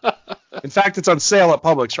 In fact, it's on sale at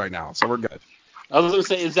Publix right now, so we're good. I was going to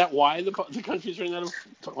say, is that why the country's running out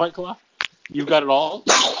of White Claw? You've got it all?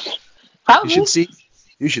 Probably.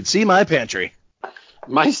 You should see my pantry.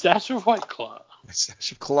 My stash of White Claw. My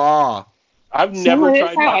stash of Claw. I've never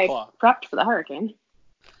tried White Claw. I prepped for the hurricane.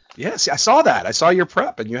 Yes, I saw that. I saw your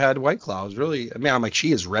prep, and you had White Claw. I was really, I'm like,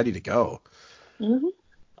 she is ready to go. Mm-hmm.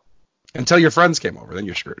 Until your friends came over, then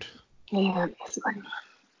you're screwed. Yeah, basically.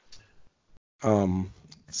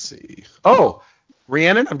 Let's see. Oh,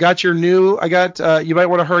 Rhiannon, I've got your new. You might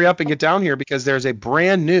want to hurry up and get down here because there's a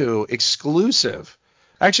brand new exclusive.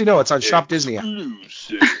 Actually, no, it's on Shop Disney.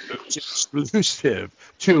 Exclusive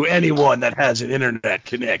to anyone that has an internet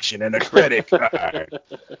connection and a credit card.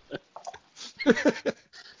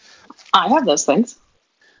 I have those things.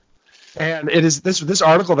 And it is this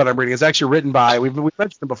article that I'm reading is actually written by, we've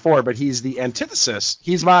mentioned him before, but he's the antithesis.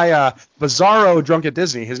 He's my bizarro drunk at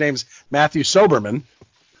Disney. His name's Matthew Soberman.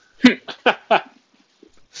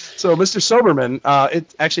 So Mr. Soberman,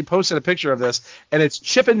 it actually posted a picture of this, and it's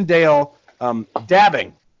Chippendale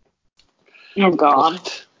dabbing. Oh God.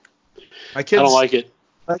 My kids. I don't like it.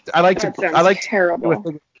 I like terrible.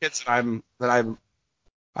 with kids I'm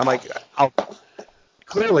like,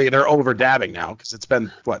 clearly they're over dabbing now because it's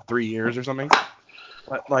been 3 years or something.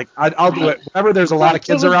 But like I'll do it whenever there's a lot of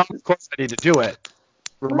kids around. Of course I need to do it.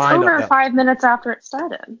 Remind over them 5 minutes after it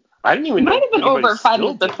started. I didn't even know. It might have been over 5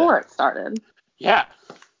 minutes did before that. it started. Yeah.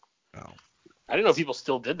 Oh. I didn't know people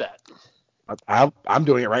still did that. I'm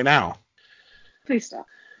doing it right now. Please stop.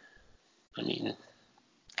 I mean,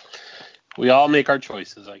 we all make our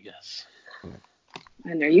choices, I guess.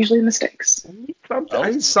 And they're usually mistakes. I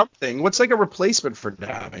need something. What's like a replacement for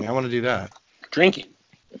dabbing? I want to do that. Drinking.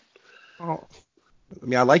 Oh. I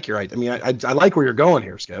mean, I like your idea. I mean, I like where you're going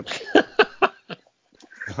here, Skip.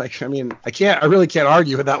 I really can't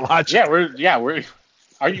argue with that logic. We're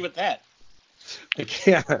argue with that. I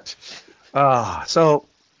can't. So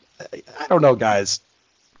I don't know, guys.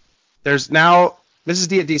 There's now Mrs.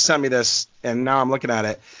 D&D sent me this, and now I'm looking at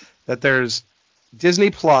it. That there's Disney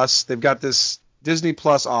Plus. They've got this Disney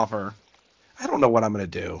Plus offer. I don't know what I'm gonna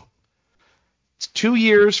do. It's 2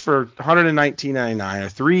 years for $119.99 or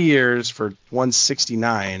 3 years for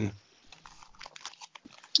 $169.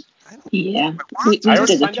 Yeah, we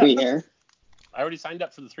did the 3 year. I already signed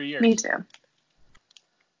up for the 3 years. Me too. I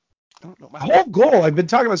don't know. My whole goal, I've been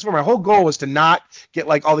talking about this before, my whole goal was to not get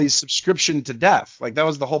like all these subscription to death. Like that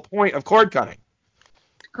was the whole point of cord cutting.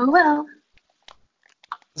 Oh well.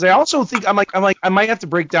 I also think I might have to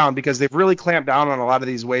break down because they've really clamped down on a lot of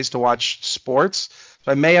these ways to watch sports.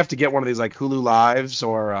 So I may have to get one of these like Hulu Lives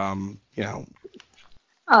or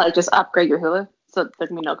Just upgrade your Hulu so there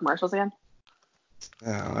can be no commercials again.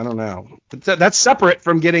 I don't know. But that's separate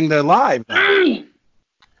from getting the live. Well,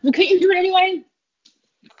 can't you do it anyway?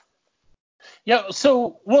 Yeah.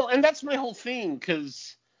 And that's my whole thing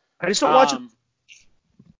because I just don't watch it.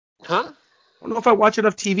 Huh? I don't know if I watch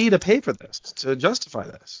enough TV to pay for this, to justify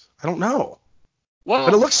this. I don't know. Well,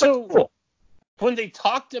 but it looks so cool. When they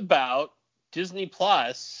talked about Disney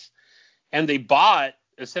Plus and they bought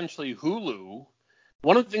essentially Hulu,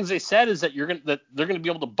 one of the things they said is that they're gonna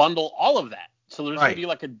be able to bundle all of that. So there's gonna be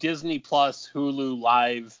like a Disney Plus Hulu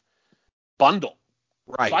Live bundle.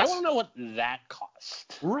 Right. So I want to know what that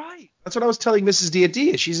cost. Right. That's what I was telling Mrs.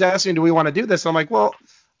 D&D. She's asking, do we want to do this? And I'm like, well,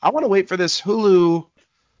 I want to wait for this Hulu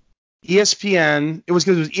ESPN. It was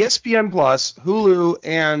because it was ESPN Plus, Hulu,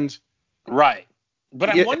 and Right. But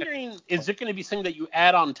I'm Yeah. wondering, is it going to be something that you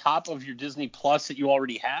add on top of your Disney Plus that you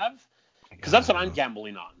already have? Because that's what I'm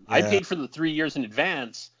gambling on. I Yeah. paid for the 3 years in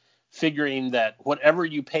advance, figuring that whatever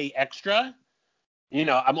you pay extra,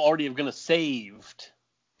 I'm already going to saved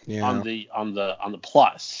on the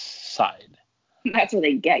plus side. That's where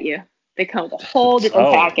they get you. They come with a whole different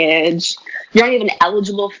Oh. package. You're not even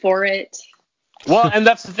eligible for it. Well, and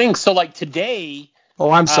that's the thing. So like today.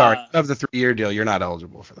 Oh, I'm sorry. Of the 3-year deal, you're not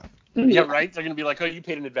eligible for that. Yeah, right. They're going to be like, oh, you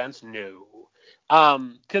paid in advance? No.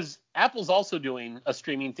 Because Apple's also doing a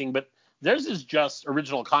streaming thing, but theirs is just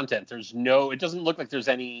original content. It doesn't look like there's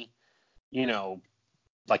any,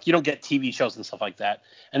 like you don't get TV shows and stuff like that.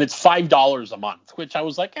 And it's $5 a month, which I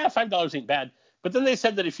was like, $5 ain't bad. But then they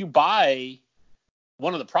said that if you buy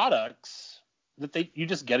one of the products, that you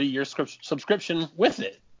just get a year subscription with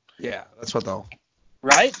it. Yeah, that's what they'll.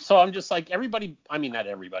 Right. So I'm just like not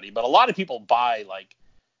everybody, but a lot of people buy like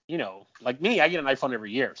me, I get an iPhone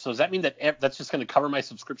every year. So does that mean that that's just going to cover my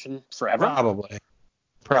subscription forever?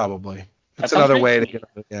 Probably. That's That another sounds way great to to get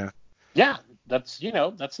it. Yeah. Yeah,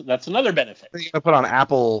 that's another benefit. They're gonna put on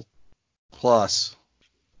Apple Plus.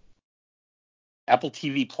 Apple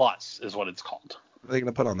TV Plus is what it's called. What are they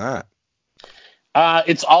gonna put on that?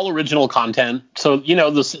 It's all original content. So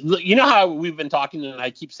how we've been talking, and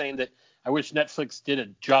I keep saying that I wish Netflix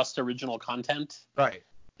did just original content. Right.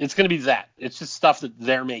 It's going to be that. It's just stuff that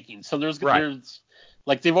they're making. So there's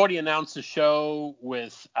like they've already announced a show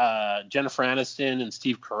with Jennifer Aniston and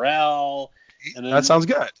Steve Carell. And then, that sounds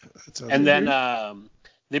good. Then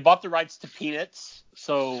they bought the rights to Peanuts.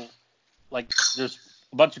 So like there's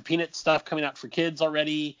a bunch of Peanut stuff coming out for kids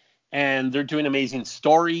already, and they're doing Amazing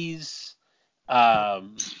Stories.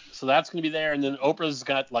 So that's going to be there. And then Oprah's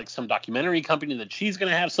got like some documentary company that she's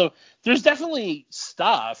going to have. So there's definitely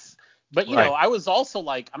stuff. But, I was also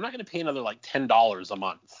like, I'm not going to pay another like $10 a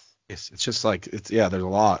month. It's just like, there's a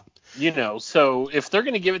lot. So if they're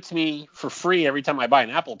going to give it to me for free every time I buy an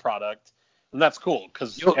Apple product, then that's cool.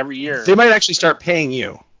 Because every year. They might actually start paying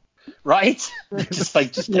you. Right? just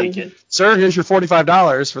take it. Sir, here's your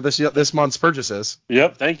 $45 for this month's purchases.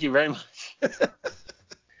 Yep. Thank you very much.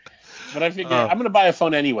 But I figure I'm going to buy a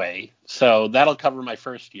phone anyway. So that'll cover my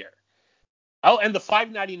first year. Oh, and the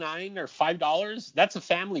 $5.99 or $5, that's a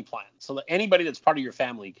family plan. So that anybody that's part of your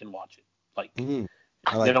family can watch it. Like,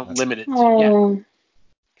 they don't limit it.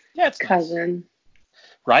 Yeah, it's cousin.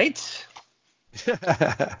 Nice. Right?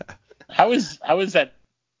 How is that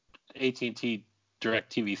AT&T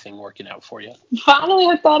DirecTV thing working out for you? Finally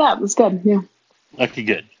hooked that up. It's good. Yeah. Okay,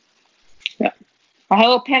 good. Yeah. I had a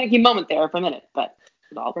little panicky moment there for a minute, but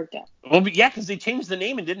it all worked out. Well, yeah, because they changed the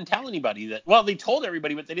name and didn't tell anybody that. Well, they told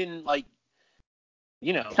everybody, but they didn't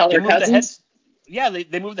tell their cousins.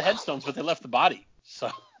 They moved the headstones, but they left the body.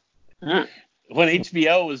 So when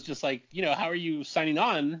HBO was just like, how are you signing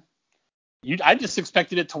on? I just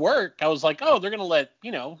expected it to work. I was like, oh, they're gonna let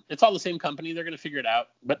it's all the same company. They're gonna figure it out.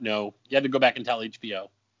 But no, you had to go back and tell HBO.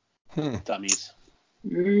 Dummies.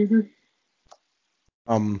 Mm-hmm.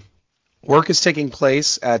 Work is taking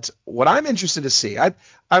place at what I'm interested to see. I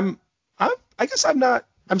guess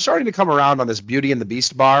I'm starting to come around on this Beauty and the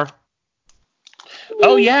Beast bar.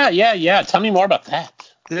 Oh yeah. Tell me more about that.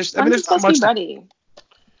 There's not much. Ready.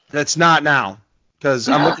 That's not now, because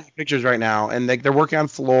I'm looking at pictures right now, and they're working on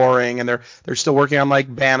flooring, and they're still working on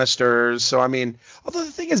like banisters. So I mean, although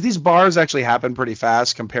the thing is, these bars actually happen pretty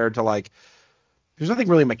fast compared to like. There's nothing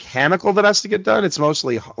really mechanical that has to get done. It's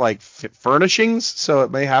mostly like furnishings, so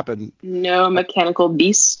it may happen. No mechanical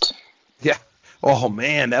beast. Yeah. Oh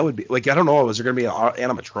man, that would be like, I don't know. Is there gonna be an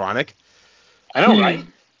animatronic? I know, right?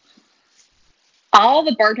 All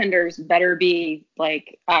the bartenders better be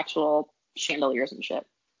like actual chandeliers and shit.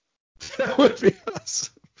 That would be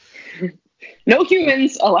awesome. No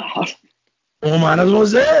humans allowed. Oh,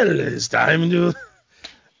 mademoiselle, it's time to.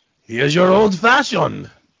 Here's your old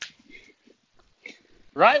fashioned.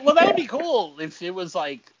 Right. Well, that would be cool if it was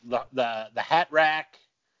like the hat rack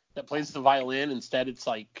that plays the violin. Instead, it's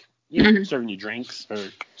like serving you drinks,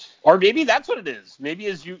 or maybe that's what it is. Maybe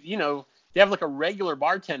as they have like a regular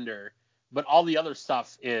bartender, but all the other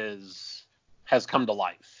stuff has come to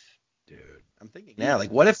life. Dude, I'm thinking now,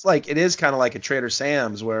 like, what if like it is kind of like a Trader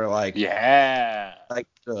Sam's where like like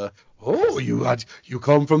you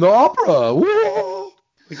come from the opera. Whoa!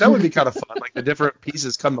 Like, that would be kind of fun. Like the different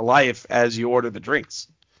pieces come to life as you order the drinks.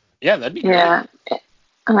 Yeah, that'd be great. Yeah,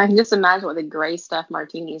 and I can just imagine what the gray stuff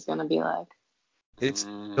martini is gonna be like. It's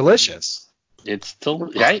delicious. It's still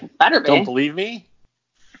right. Better be. Don't believe me?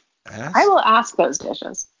 I will ask those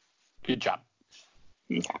dishes. Good job.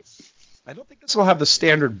 Okay. I don't think this will have the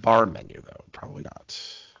standard bar menu, though. Probably not.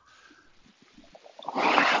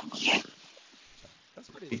 That's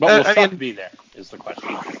pretty. But will Chuck be there? Is the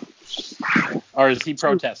question. Or is he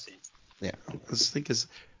protesting? Yeah, this thing is.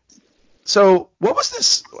 So what was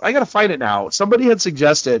this? I gotta find it now. Somebody had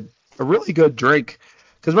suggested a really good drink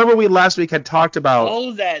because remember we last week had talked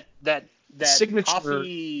about that signature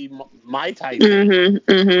coffee Mai Tai thing.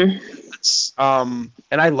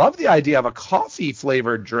 And I love the idea of a coffee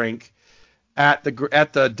flavored drink at the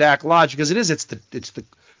DAC Lodge because it's the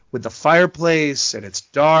with the fireplace and it's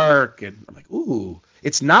dark and I'm like ooh,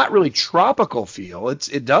 it's not really tropical feel.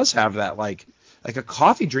 It does have that like a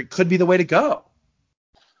coffee drink could be the way to go.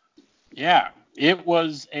 Yeah, it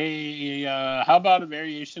was a how about a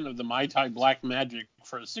variation of the Mai Tai Black Magic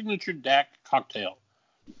for a signature DAC cocktail,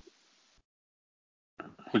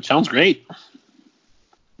 which sounds great.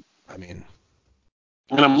 I mean,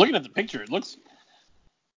 and I'm looking at the picture; it looks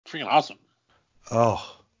freaking awesome.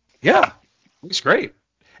 Oh, yeah, looks great.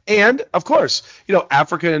 And of course,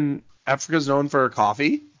 Africa's known for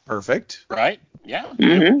coffee. Perfect. Right? Yeah.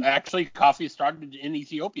 Mm-hmm. Actually, coffee started in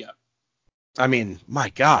Ethiopia. I mean, my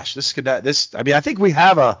gosh, I think we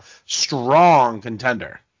have a strong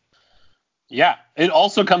contender. Yeah, it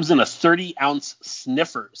also comes in a 30-ounce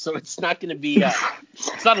sniffer, so it's not going to be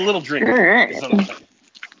it's not a little drink. Right. Is what I'm saying.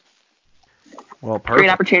 Well, perfect. Great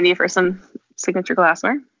opportunity for some signature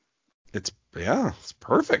glassware. It's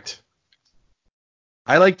perfect.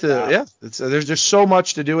 I like to there's so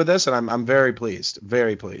much to do with this, and I'm very pleased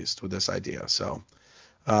with this idea. So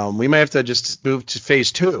we may have to just move to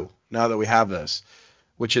phase 2 now that we have this,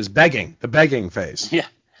 which is the begging phase. Yeah,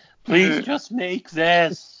 please just make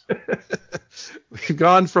this. We've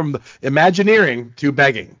gone from Imagineering to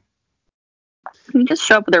begging. You just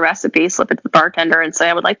show up with a recipe, slip it to the bartender, and say,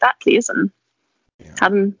 "I would like that, please," and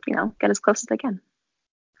have them, get as close as they can.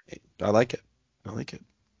 I like it.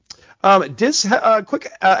 Diz,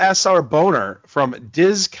 quick Ask Sour boner from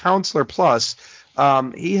Diz Counselor Plus.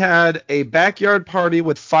 He had a backyard party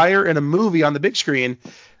with fire and a movie on the big screen.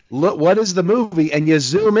 Look, what is the movie? And you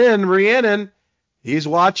zoom in, Rhiannon, he's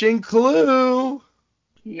watching Clue.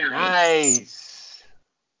 Nice.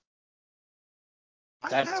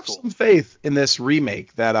 I have some faith in this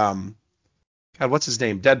remake that God, what's his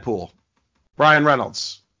name? Deadpool. Ryan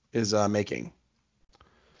Reynolds is making.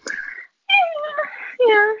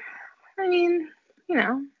 Yeah. I mean,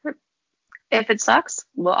 if it sucks,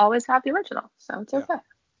 we'll always have the original, so it's okay.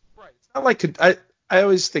 Right. It's not like I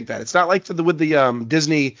always think that it's not like with the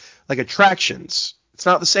Disney like attractions. It's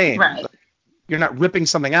not the same. Right. You're not ripping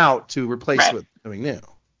something out to replace it with something new.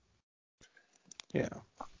 Yeah.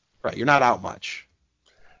 Right. You're not out much.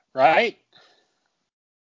 Right.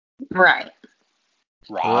 Right.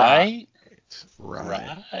 Right.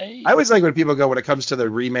 Right. I always like when people go when it comes to the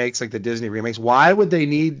remakes, like the Disney remakes. Why would they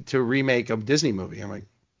need to remake a Disney movie? I'm like,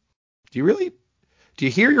 do you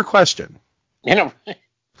hear your question? Like,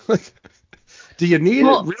 do you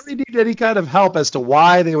really need any kind of help as to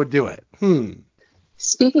why they would do it?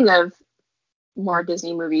 Speaking of more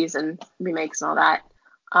Disney movies and remakes and all that,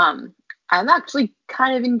 I'm actually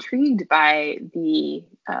kind of intrigued by the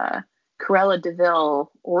Cruella de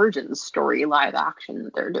Vil origin story live action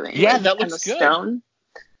that they're doing. Yeah, that looks good. Stone.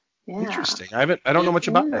 Yeah. Interesting. I don't know much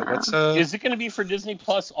about it. What's Is it going to be for Disney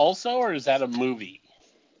Plus also, or is that a movie?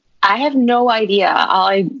 I have no idea. All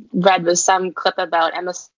I read was some clip about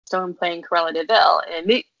Emma Stone playing Cruella de Vil,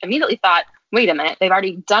 and immediately thought, wait a minute, they've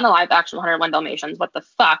already done a live action 101 Dalmatians. What the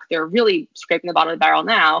fuck? They're really scraping the bottom of the barrel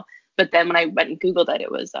now. But then when I went and Googled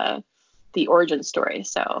it was the origin story.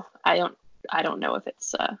 So I don't know if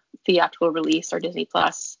it's a theatrical release or Disney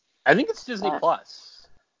Plus. I think it's Disney Plus.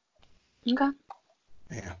 Okay.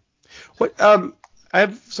 Yeah. What I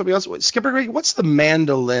have somebody else. Skipper Greg, what's the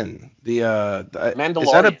Mandolin? The Mandalorian.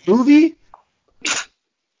 Is that a movie?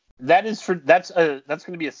 That's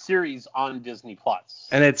going to be a series on Disney Plus.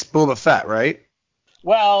 And it's Boba Fett, right?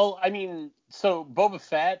 Well, I mean, so Boba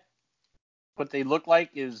Fett, what they look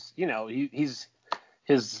like is, he's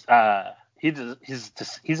a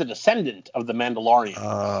descendant of the Mandalorian.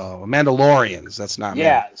 Oh, Mandalorians. That's not.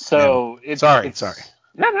 Yeah. So it's sorry.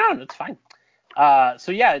 No, that's fine.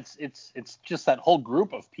 So yeah, it's just that whole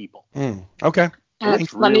group of people. Okay.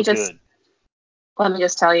 Let me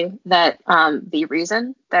just tell you that the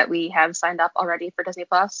reason that we have signed up already for Disney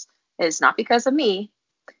Plus is not because of me.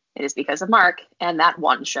 It is because of Mark and that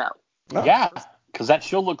one show. Oh. Yeah, because that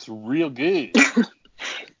show looks real good.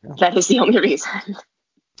 That is the only reason.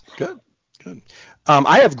 Good.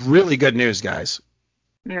 I have really good news, guys.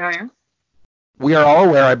 Yeah. We are all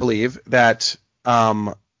aware, I believe, that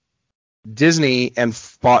Disney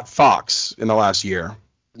bought Fox in the last year.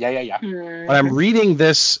 Yeah. When I'm reading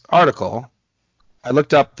this article, I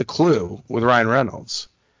looked up The Clue with Ryan Reynolds,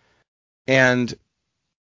 and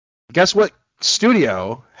guess what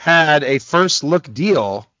studio had a first look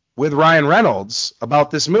deal with Ryan Reynolds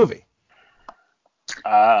about this movie?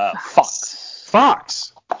 Fox.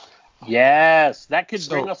 Fox. Yes, that could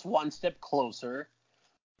So- bring us one step closer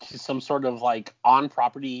to some sort of like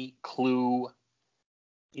on-property Clue,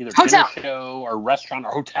 either Hotel. dinner show or restaurant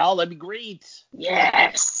or hotel. That'd be great.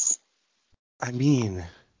 Yes. I mean,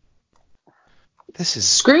 this is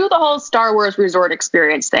Screw the whole Star Wars resort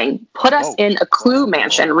experience thing. Put us Whoa. in a Clue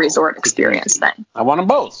Mansion resort experience thing. I want them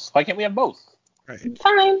both. Why can't we have both? right.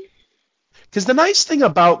 Fine. Because the nice thing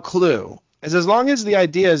about Clue is as long as the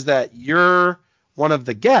idea is that you're one of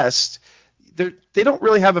the guests, they don't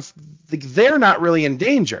really have they're not really in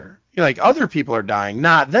danger. You're like, other people are dying,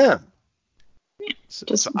 not them.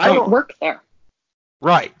 Just So don't work there.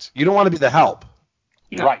 Right. You don't want to be the help.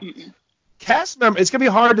 Right. Cast member, it's gonna be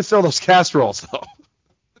hard to fill those cast roles though.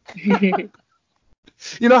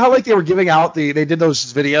 You know how like they were giving out they did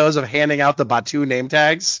those videos of handing out the Batu name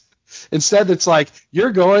tags? Instead it's like,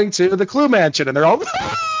 you're going to the Clue Mansion, and they're all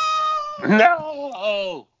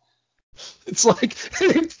No. it's like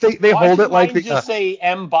they Why hold does it like mine just say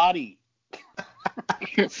M-body?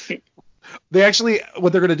 they actually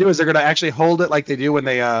what they're gonna do is they're gonna actually hold it like they do when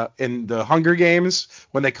they in the Hunger Games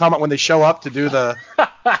when they show up to do the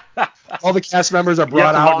all the cast members are You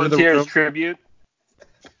brought have to out into the volunteer as room. tribute.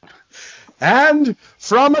 And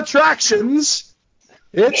from attractions,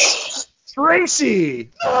 it's Tracy.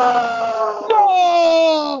 No!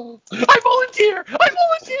 I volunteer!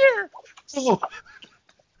 Oh.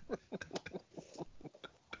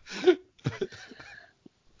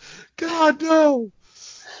 God, no.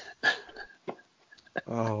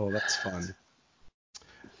 Oh, that's fun.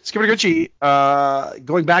 Skipper Gucci,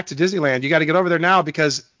 going back to Disneyland, you got to get over there now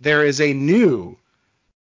because there is a new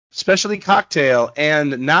specialty cocktail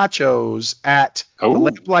and nachos at the Oh.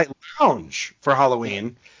 Lamplight Lounge for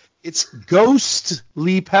Halloween. It's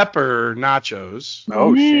ghostly pepper nachos.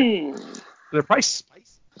 Oh, shit. They're probably spicy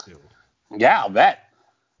too. Yeah, I'll bet.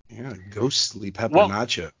 Yeah, ghostly pepper Well-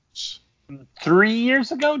 nachos. 3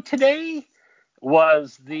 years ago today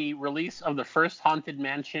was the release of the first Haunted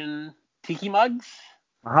Mansion tiki mugs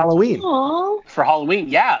For Halloween. Aww. for Halloween.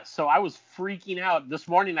 Yeah, so I was freaking out. This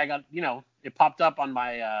morning I got, it popped up on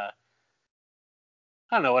my, I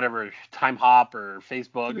don't know, whatever, Time Hop or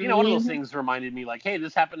Facebook. One of those things reminded me like, hey,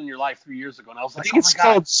 this happened in your life 3 years ago. And I was I like, think oh it's my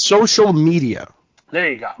God. called social media. There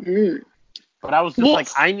you go. Mm. But I was just Yes. like,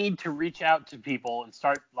 I need to reach out to people and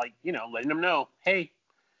start like, letting them know, hey,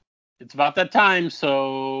 it's about that time,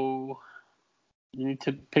 so you need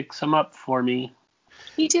to pick some up for me.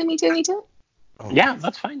 Me too. Oh. Yeah,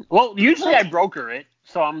 that's fine. Well, usually I broker it,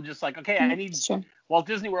 so I'm just like, okay, I need It's true. Walt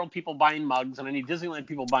Disney World people buying mugs, and I need Disneyland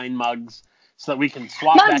people buying mugs, so that we can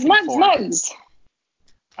swap back and forth. Mugs.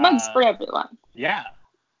 Mugs Uh, for everyone. Yeah.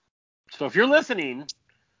 So if you're listening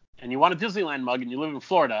and you want a Disneyland mug and you live in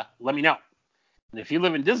Florida, let me know. And if you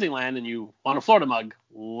live in Disneyland and you want a Florida mug,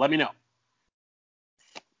 let me know.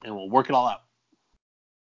 And we'll work it all out.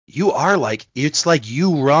 You are like, it's like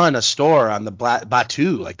you run a store on the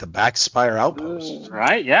Batu, like the Backspire Outpost.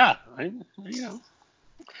 Right? Yeah.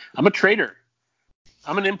 I'm a trader.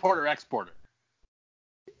 I'm an importer-exporter.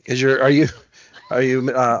 Are you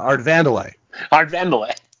Art Vandalay? Art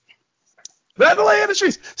Vandalay. Vandalay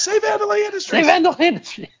Industries! Say Vandalay Industries! Say Vandalay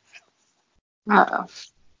Industries. Uh-oh.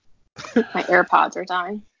 My AirPods are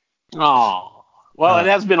dying. Oh. Well, it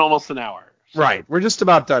has been almost an hour. Right. We're just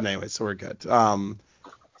about done anyway, so we're good.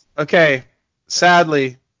 Okay.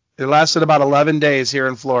 Sadly, it lasted about 11 days here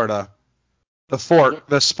in Florida. The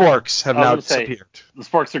sporks have I was now gonna say- disappeared. The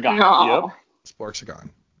sporks are gone. No. Yep. Sporks are gone.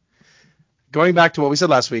 Going back to what we said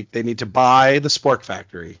last week, they need to buy the Spork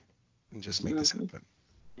factory and just make this happen.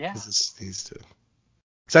 Yeah. This needs to.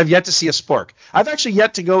 Because I've yet to see a spork. I've actually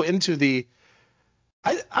yet to go into the.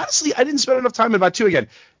 Honestly, I didn't spend enough time in Batu again.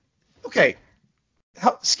 Okay,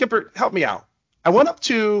 Skipper, help me out. I went up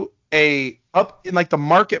in like the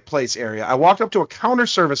marketplace area. I walked up to a counter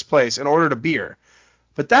service place and ordered a beer.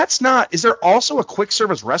 But that's not. Is there also a quick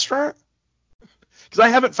service restaurant? Because I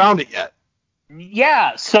haven't found it yet.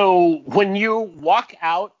 Yeah. So when you walk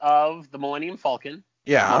out of the Millennium Falcon,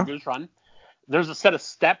 Yeah. Smuggler's Run, there's a set of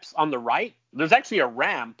steps on the right. There's actually a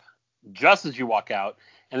ramp just as you walk out,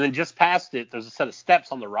 and then just past it, there's a set of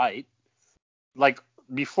steps on the right. Like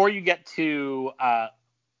before you get to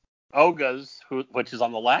Oga's, which is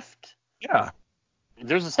on the left, Yeah.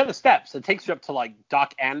 there's a set of steps that takes you up to like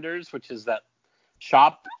Doc Anders, which is that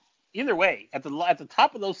shop. Either way, at the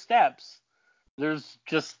top of those steps, there's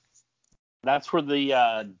just That's where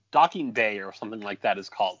the docking bay or something like that is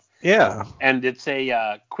called. Yeah. And it's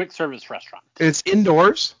a quick service restaurant. It's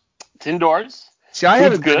indoors. It's indoors. See, I Food's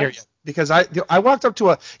haven't been good. here yet because I walked up to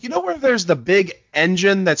where there's the big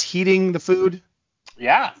engine that's heating the food?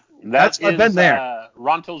 Yeah. I've been there.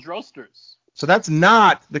 Ronto's Roasters. So that's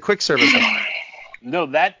not the quick service restaurant. No,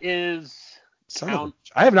 that is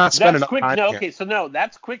I have not spent that's enough quick. time No, here. okay, so no,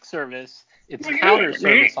 that's quick service. It's counter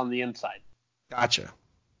service on the inside. Gotcha.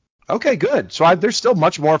 Okay, good. So there's still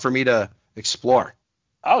much more for me to explore.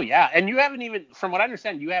 Oh yeah, and you haven't even, from what I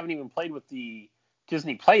understand, you haven't even played with the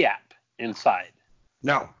Disney Play app inside.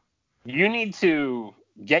 No. You need to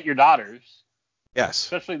get your daughters, Yes.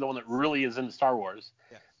 especially the one that really is into Star Wars,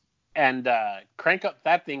 Yes. and crank up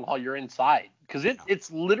that thing while you're inside, because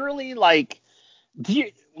it's literally like, do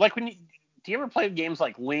you ever play games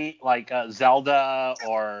like Zelda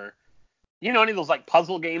or any of those like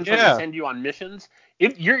puzzle games where they send you on missions?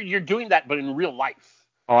 You're doing that, but in real life.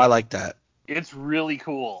 Oh, I like that. It's really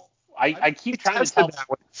cool. I keep trying to tell. That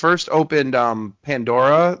when it first opened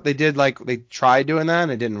Pandora, they tried doing that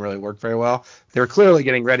and it didn't really work very well. They were clearly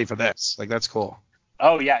getting ready for this. Like, that's cool.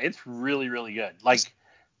 Oh yeah, it's really, really good. Like,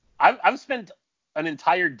 I've spent an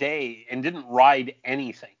entire day and didn't ride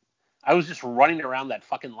anything. I was just running around that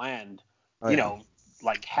fucking land,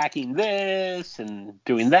 like hacking this and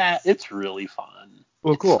doing that. It's really fun.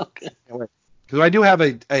 Well, cool. Because I do have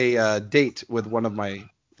a date with one of the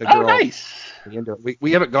girls. Oh, nice.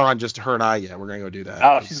 We haven't gone, just her and I yet. We're gonna go do that.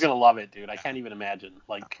 Oh, she's gonna love it, dude. I can't even imagine.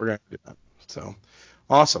 Like, we're gonna do that. So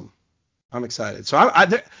awesome. I'm excited. So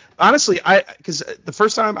honestly, because the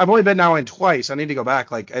first time I've only been now in twice. I need to go back.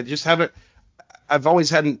 Like, I just haven't. I've always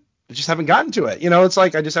hadn't. Just haven't gotten to it. It's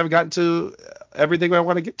like I just haven't gotten to everything I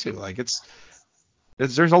want to get to. Like,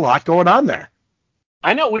 there's a lot going on there.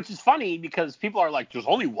 I know, which is funny because people are like, "There's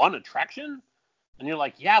only one attraction," and you're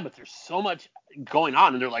like, "Yeah, but there's so much going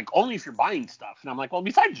on." And they're like, "Only if you're buying stuff." And I'm like, "Well,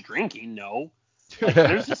 besides drinking, no. Like,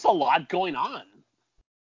 there's just a lot going on."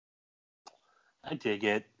 I dig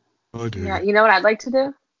it. Yeah, you know what I'd like to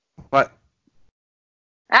do? What?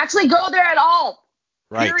 Actually go there at all.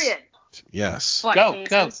 Right. Period. Yes. Go.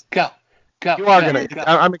 You are gonna.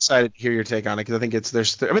 I'm excited to hear your take on it because I think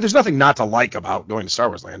there's nothing not to like about going to Star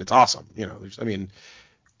Wars Land. It's awesome.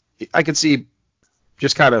 I could see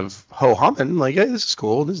just kind of ho-humming, like, hey, this is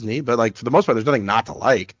cool, this is neat, but like for the most part, there's nothing not to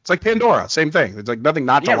like. It's like Pandora, same thing. There's like nothing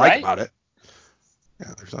not to like about it.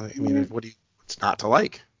 Yeah, there's nothing. What's not to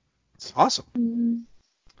like? It's awesome.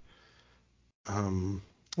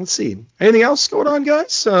 Let's see. Anything else going on,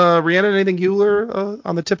 guys? Rhiannon, anything you were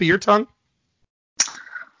on the tip of your tongue?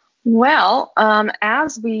 Well,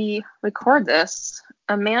 as we record this,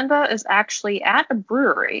 Amanda is actually at a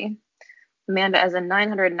brewery. Amanda is a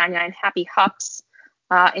 999 Happy Hops,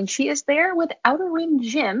 and she is there with Outer Rim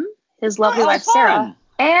Jim, his lovely wife Sarah,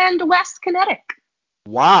 and West Kinetic.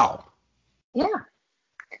 Wow. Yeah.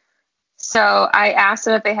 So I asked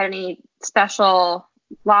them if they had any special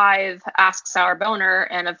live Ask Sour Boner,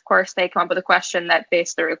 and of course they come up with a question that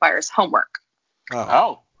basically requires homework.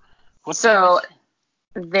 Oh.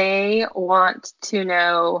 They want to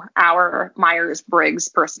know our Myers-Briggs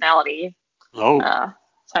personality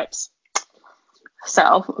types.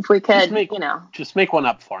 So if we could, just make one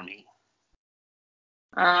up for me.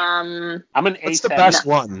 I'm an A7. What's the best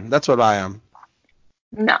one? That's what I am.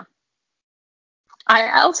 No.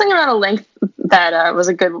 I'll send you out a link that was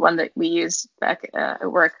a good one that we used back at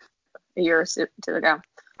work a year or two ago.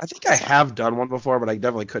 I think I have done one before, but I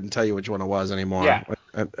definitely couldn't tell you which one it was anymore. Yeah.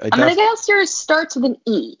 I'm going to guess yours starts with an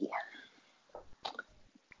E.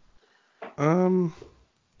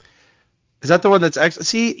 Is that the one that's actually?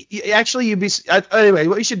 See, actually, anyway.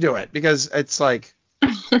 We should do it because it's like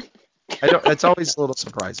it's always a little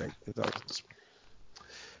surprising.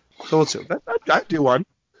 So let's do it. I'd do one.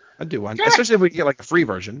 Sure. Especially if we get like a free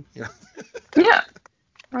version. Yeah. Yeah.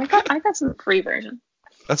 I got some free version.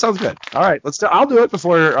 That sounds good. All right, I'll do it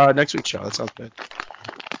before next week's show. That sounds good.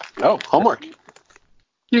 Oh, homework.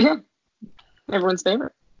 Yeah. Everyone's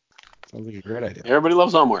favorite. Sounds like a great idea. Everybody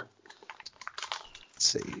loves homework. Let's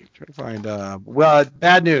see. Try to find.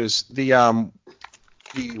 Bad news. The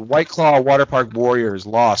White Claw Water Park Warriors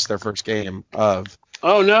lost their first game of.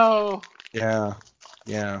 Oh no. Yeah.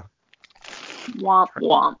 Womp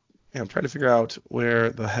womp. Yeah, I'm trying to figure out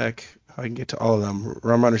where the heck I can get to all of them.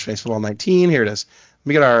 Rum Runners Fantasy Football 19. Here it is. Let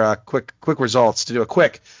me get our quick results to do a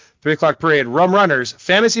quick 3 o'clock parade. Rum Runners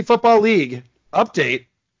Fantasy Football League update.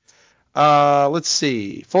 Let's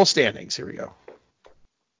see. Full standings. Here we go.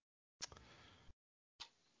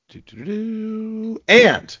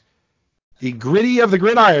 And the Gritty of the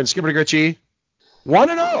Gridiron, Skipper Gritchie,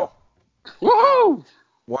 1-0. Woohoo!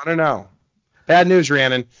 1-0. Bad news,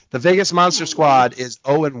 Rhiannon. The Vegas Monster Squad is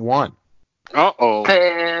 0-1. Uh-oh.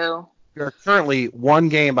 Boo. We are currently one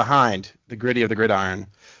game behind the Gritty of the Gridiron.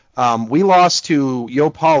 We lost to Yo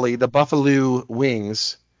Pauly, the Buffalo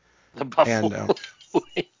Wings. The Buffalo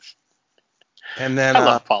Wings. And then I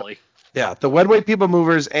love Polly. Yeah, the Wedway People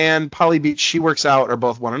Movers and Polly Beach She Works Out are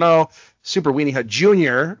both 1-0. Super Weenie Hut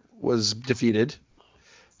Jr. was defeated,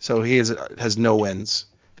 so he has no wins.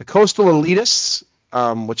 The Coastal Elitists,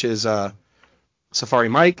 which is Safari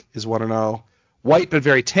Mike, is 1-0. White but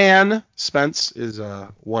very tan, Spence is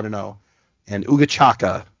 1-0. And Uga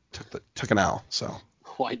Chaka took an L. So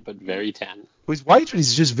White but very tan. he's white, but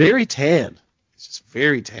he's just very tan. He's just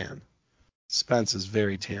very tan. Spence is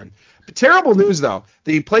very tan. But terrible news, though.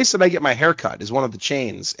 The place that I get my hair cut is one of the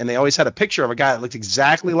chains, and they always had a picture of a guy that looked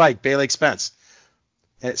exactly like Bay Lake Spence.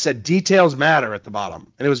 And it said, details matter at the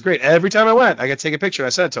bottom. And it was great. Every time I went, I got to take a picture. I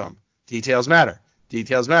said it to him, details matter.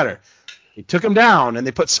 Details matter. He took him down, and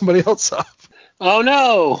they put somebody else up. Oh,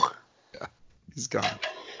 no. Yeah, he's gone.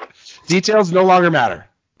 Details no longer matter.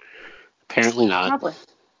 Apparently not. Probably.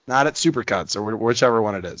 Not at Supercuts or whichever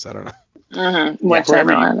one it is. I don't know. Mm-hmm.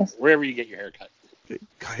 Whichever one it is. Wherever you get your hair cut.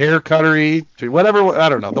 Hair cuttery, whatever. I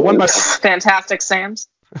don't know. The one by Fantastic Sam's.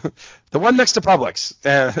 the one next to Publix.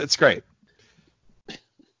 It's great.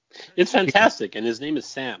 It's fantastic, and his name is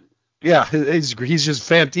Sam. Yeah, he's just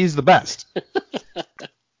he's the best.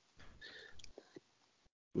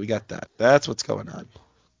 We got that. That's what's going on.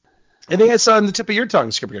 Anything that's on the tip of your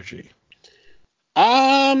tongue, Skipper Guthrie?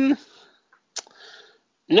 No,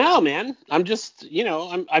 man. I'm just,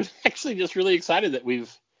 I'm actually just really excited that we've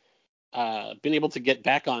been able to get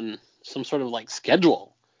back on some sort of like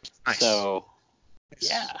schedule. Nice. So, Nice.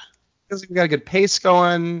 yeah. Feels like we got a good pace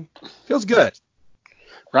going. Feels good.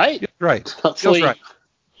 Right? Feels right. Hopefully, Feels right.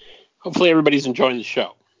 Hopefully everybody's enjoying the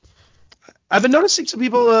show. I've been noticing some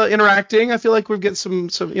people interacting. I feel like we've got some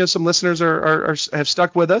listeners have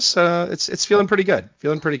stuck with us. It's feeling pretty good.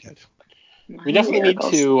 We definitely need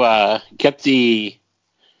to get the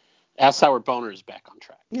Ass Hour boners back on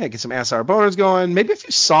track. Yeah, get some Ass Hour boners going. Maybe a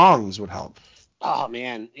few songs would help. Oh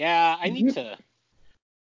man, yeah, I need to.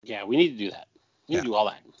 Yeah, we need to do that. We need to do all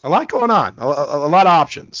that. A lot going on. A lot of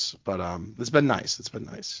options, but it's been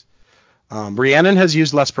nice. Rhiannon has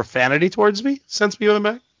used less profanity towards me since we went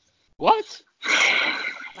back. What?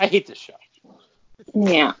 I hate this show.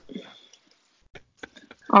 Yeah.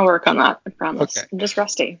 I'll work on that, I promise. Okay. I'm just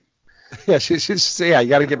rusty. Yeah, she's you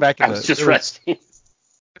got to get back I into was just resting.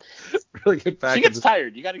 Really get back. She gets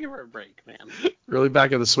tired. You got to give her a break, man. Really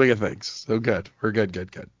back in the swing of things. So good. We're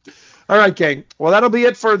good. All right, gang. Well, that'll be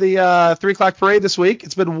it for the 3 o'clock parade this week.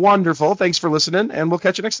 It's been wonderful. Thanks for listening, and we'll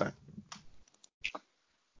catch you next time.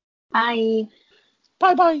 Bye.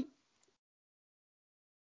 Bye.